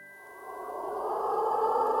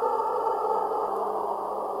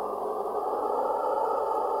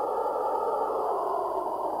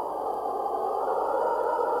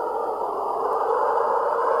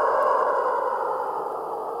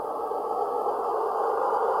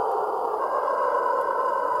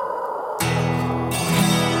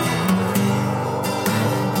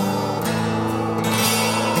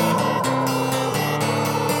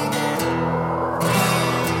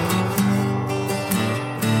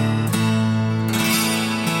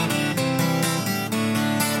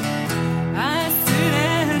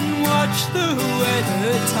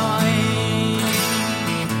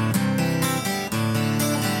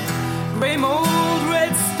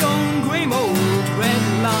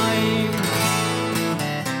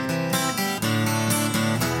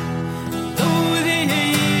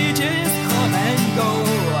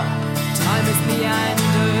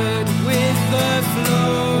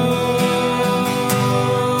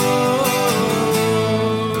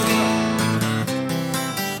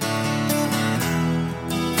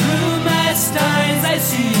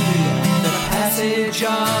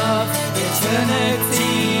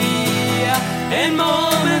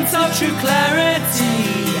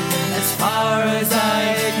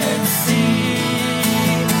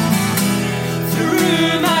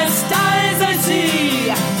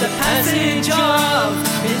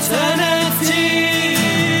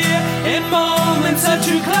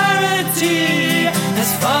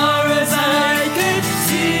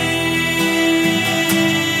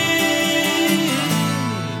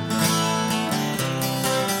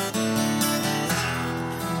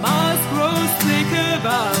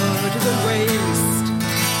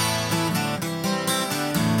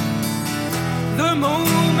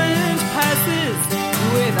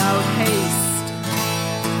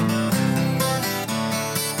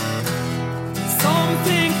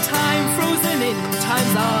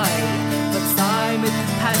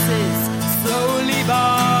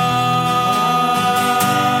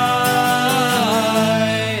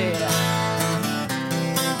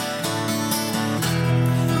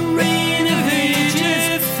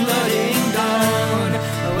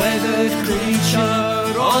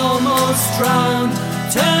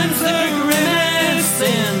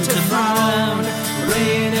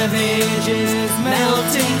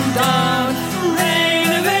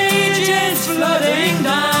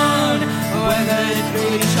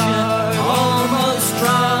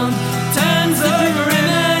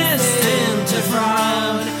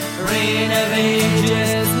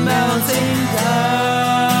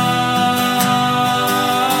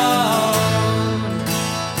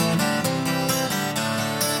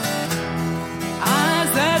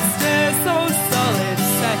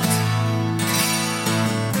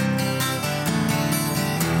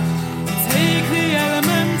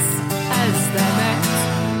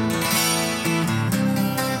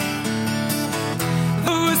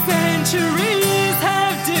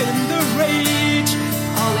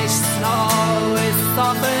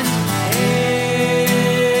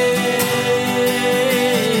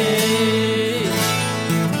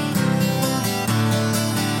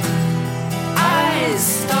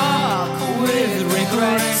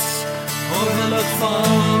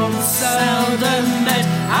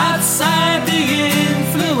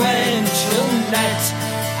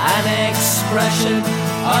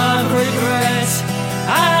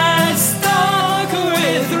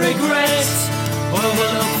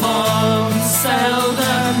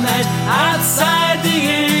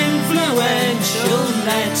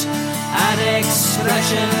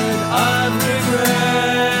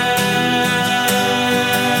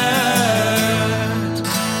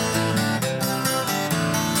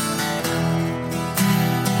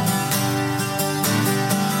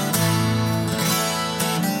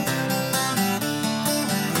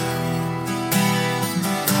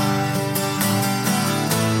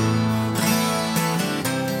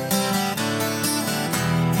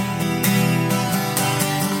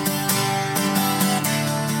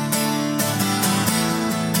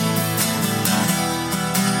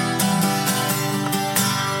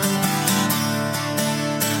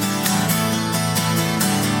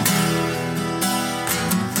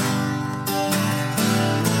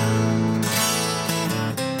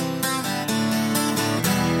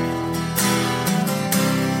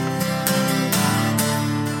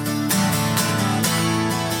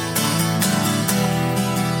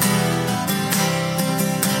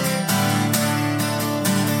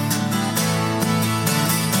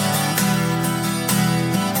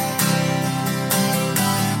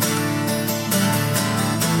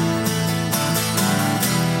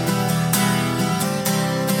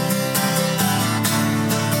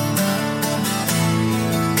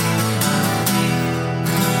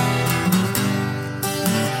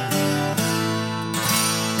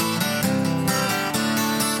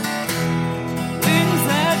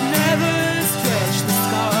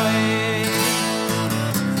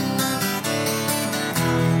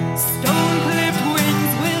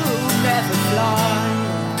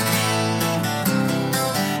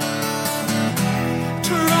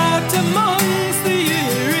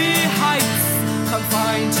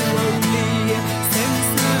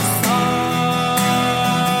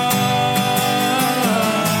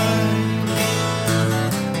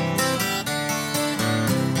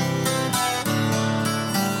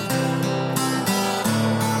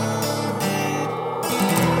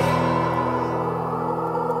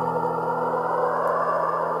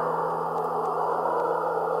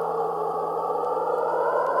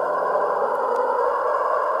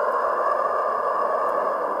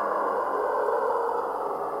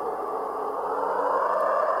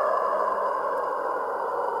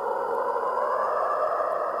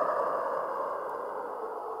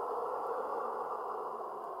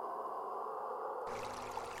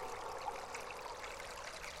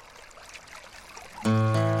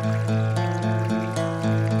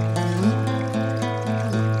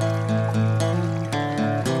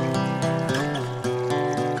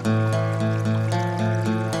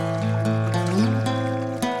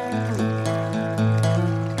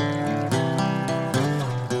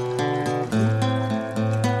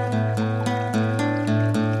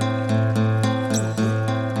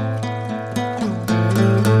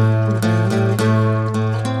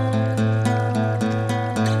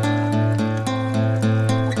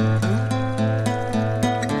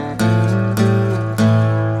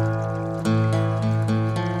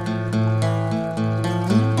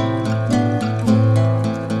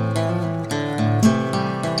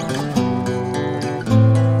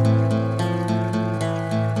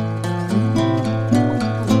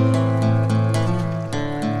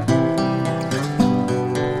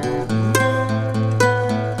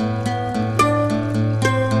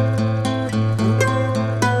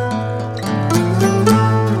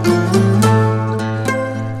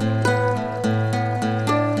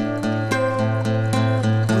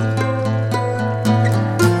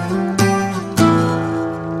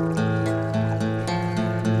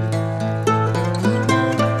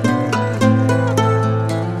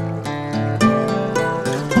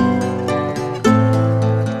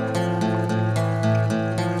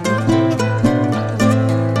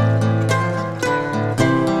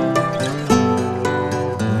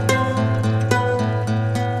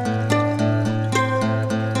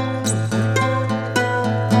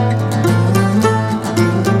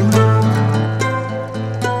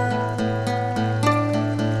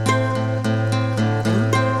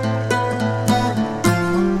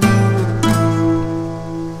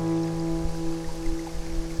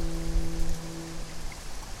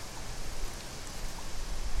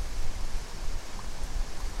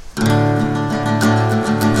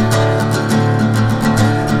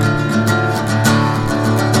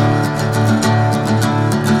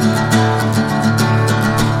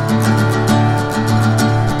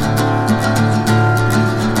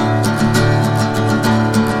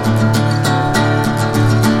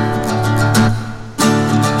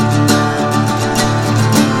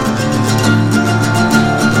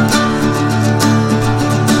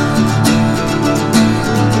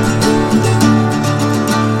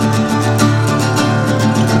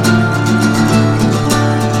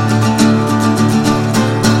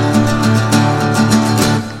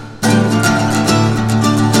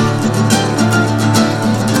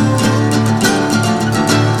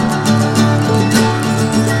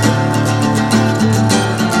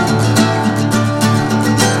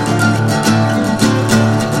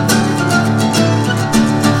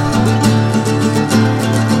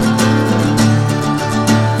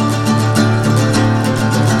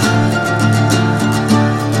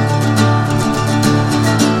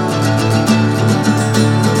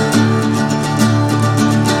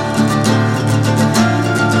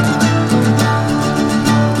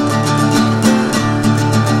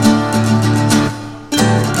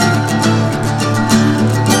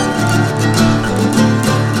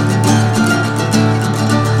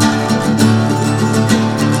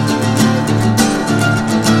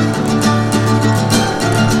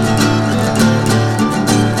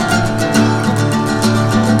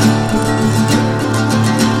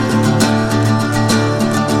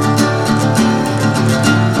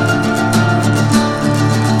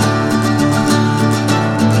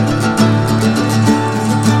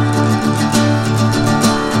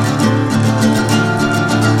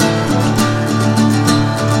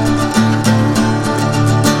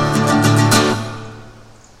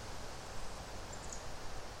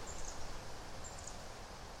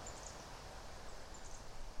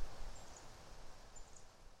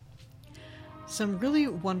 some really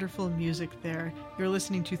wonderful music there. You're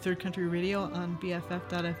listening to Third Country Radio on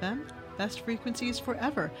BFF.FM. Best frequencies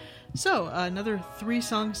forever. So, another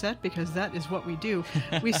 3-song set, because that is what we do.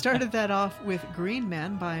 We started that off with Green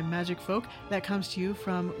Man by Magic Folk. That comes to you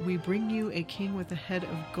from We Bring You a King with a Head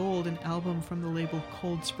of Gold, an album from the label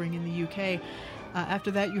Cold Spring in the UK. After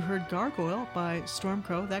that, you heard Gargoyle by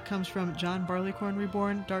Stormcrow. That comes from John Barleycorn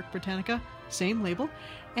Reborn, Dark Britannica, same label.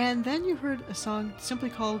 And then you heard a song simply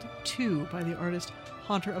called 2 by the artist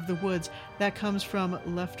Haunter of the Woods. That comes from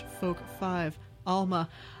Left Folk 5, Alma,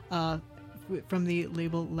 from the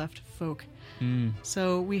label Left Folk.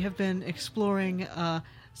 So we have been exploring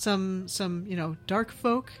some dark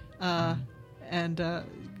folk and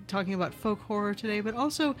talking about folk horror today, but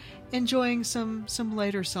also enjoying some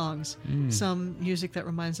lighter songs, some music that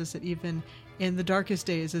reminds us that even in the darkest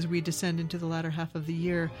days, as we descend into the latter half of the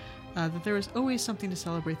year, that there is always something to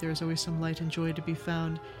celebrate. There is always some light and joy to be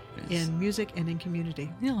found in music and in community.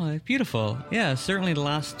 Yeah, beautiful. Yeah, certainly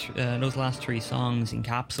those last 3 songs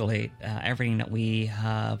encapsulate everything that we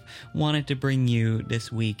have wanted to bring you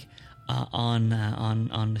this week on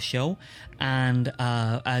the show. And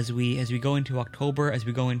as we go into October, as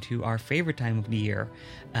we go into our favorite time of the year,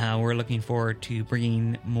 we're looking forward to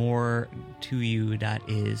bringing more to you that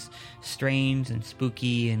is strange and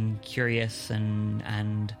spooky and curious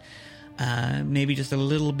and maybe just a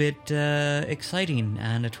little bit exciting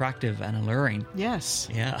and attractive and alluring. Yes.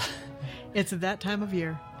 Yeah. It's that time of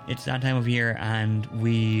year. It's that time of year, and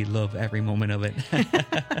we love every moment of it.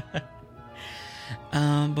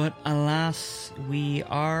 But alas, we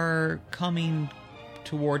are coming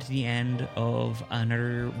towards the end of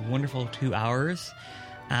another wonderful 2 hours.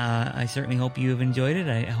 I certainly hope you have enjoyed it.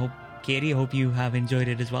 Katie, I hope you have enjoyed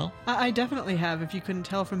it as well. I definitely have, if you couldn't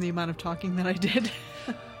tell from the amount of talking that I did.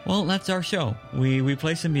 Well, that's our show. We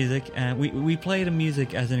play some music, and we play the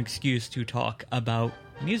music as an excuse to talk about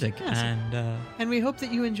music. Yes. And we hope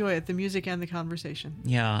that you enjoy it, the music and the conversation.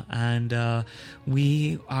 Yeah, and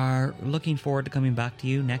we are looking forward to coming back to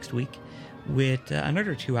you next week with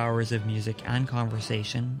another 2 hours of music and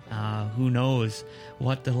conversation. Who knows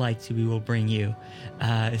what delights we will bring you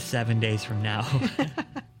 7 days from now.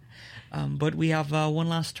 But we have one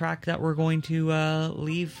last track that we're going to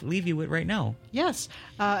leave you with right now. Yes,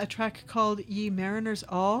 a track called Ye Mariners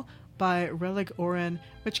All by Relig Oren,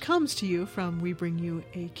 which comes to you from We Bring You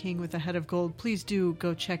a King with a Head of Gold. Please do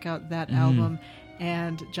go check out that album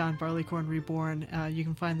and John Barleycorn Reborn. You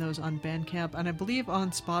can find those on Bandcamp and I believe on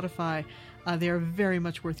Spotify. They are very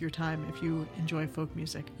much worth your time if you enjoy folk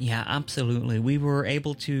music. Yeah, absolutely. We were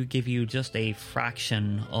able to give you just a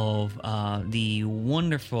fraction of the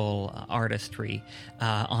wonderful artistry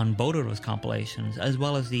on both of those compilations, as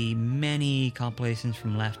well as the many compilations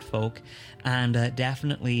from Left Folk. And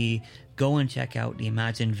definitely go and check out the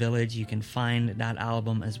Imagine Village. You can find that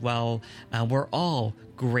album as well. Where all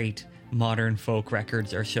great modern folk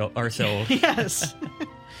records are sold. Yes.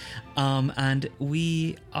 And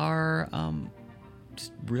we are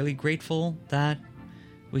just really grateful that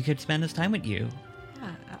we could spend this time with you.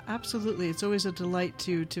 Yeah, absolutely. It's always a delight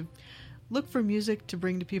to look for music, to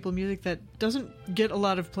bring to people music that doesn't get a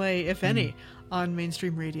lot of play, if any, on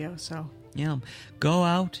mainstream radio. So yeah, go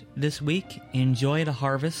out this week, enjoy the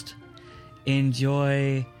harvest,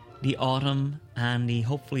 enjoy the autumn and the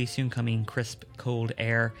hopefully soon coming crisp, cold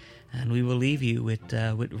air, and we will leave you with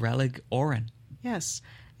Relig Oren. Yes.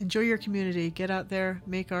 Enjoy your community. Get out there,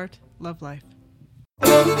 make art, love life.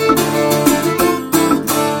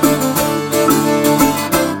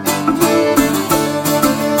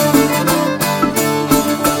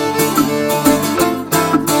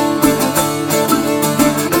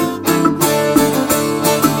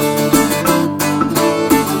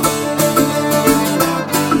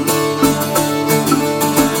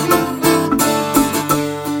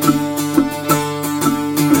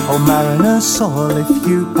 Mariner's soul, if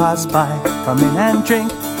you pass by, come in and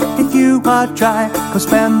drink. If you are dry, go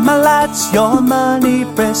spend my lads your money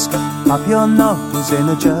brisk. Pop your nose in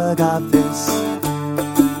a jug of this.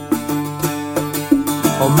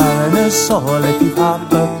 Oh, mariner's soul, if you hop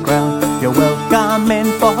aground, you're welcome in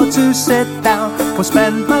for to sit down. Go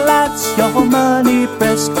spend my lads your money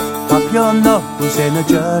brisk. Pop your nose in a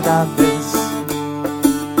jug of this.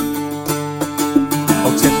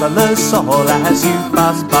 Oh, tippler's soul, as you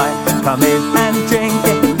pass by, come in and drink.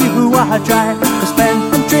 If you are dry, go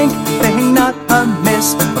spend and drink, think not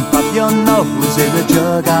amiss, and pop your nose in a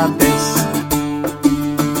jug of this.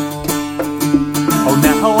 Oh,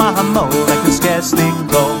 now I'm old, I can scarcely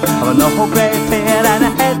go. I've an old grey beard and a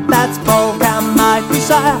head that's bald. Can my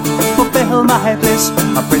desire fulfill my bliss?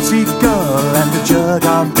 A pretty girl and a jug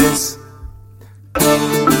of this.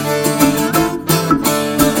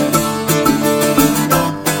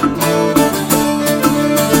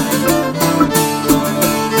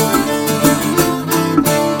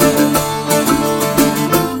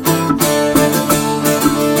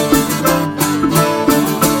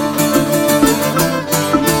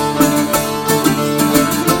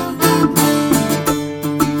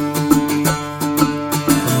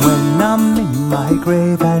 my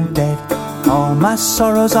grave and dead. All my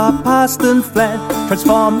sorrows are past and fled.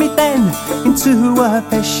 Transform me then into a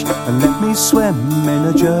fish, and let me swim in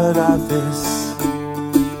a jug of this.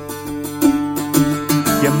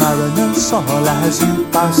 Your mariner soul as you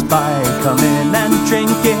pass by, come in and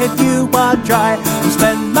drink if you are dry. And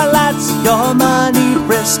spend my lads your money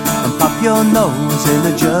brisk, and pop your nose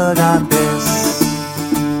in a jug of this.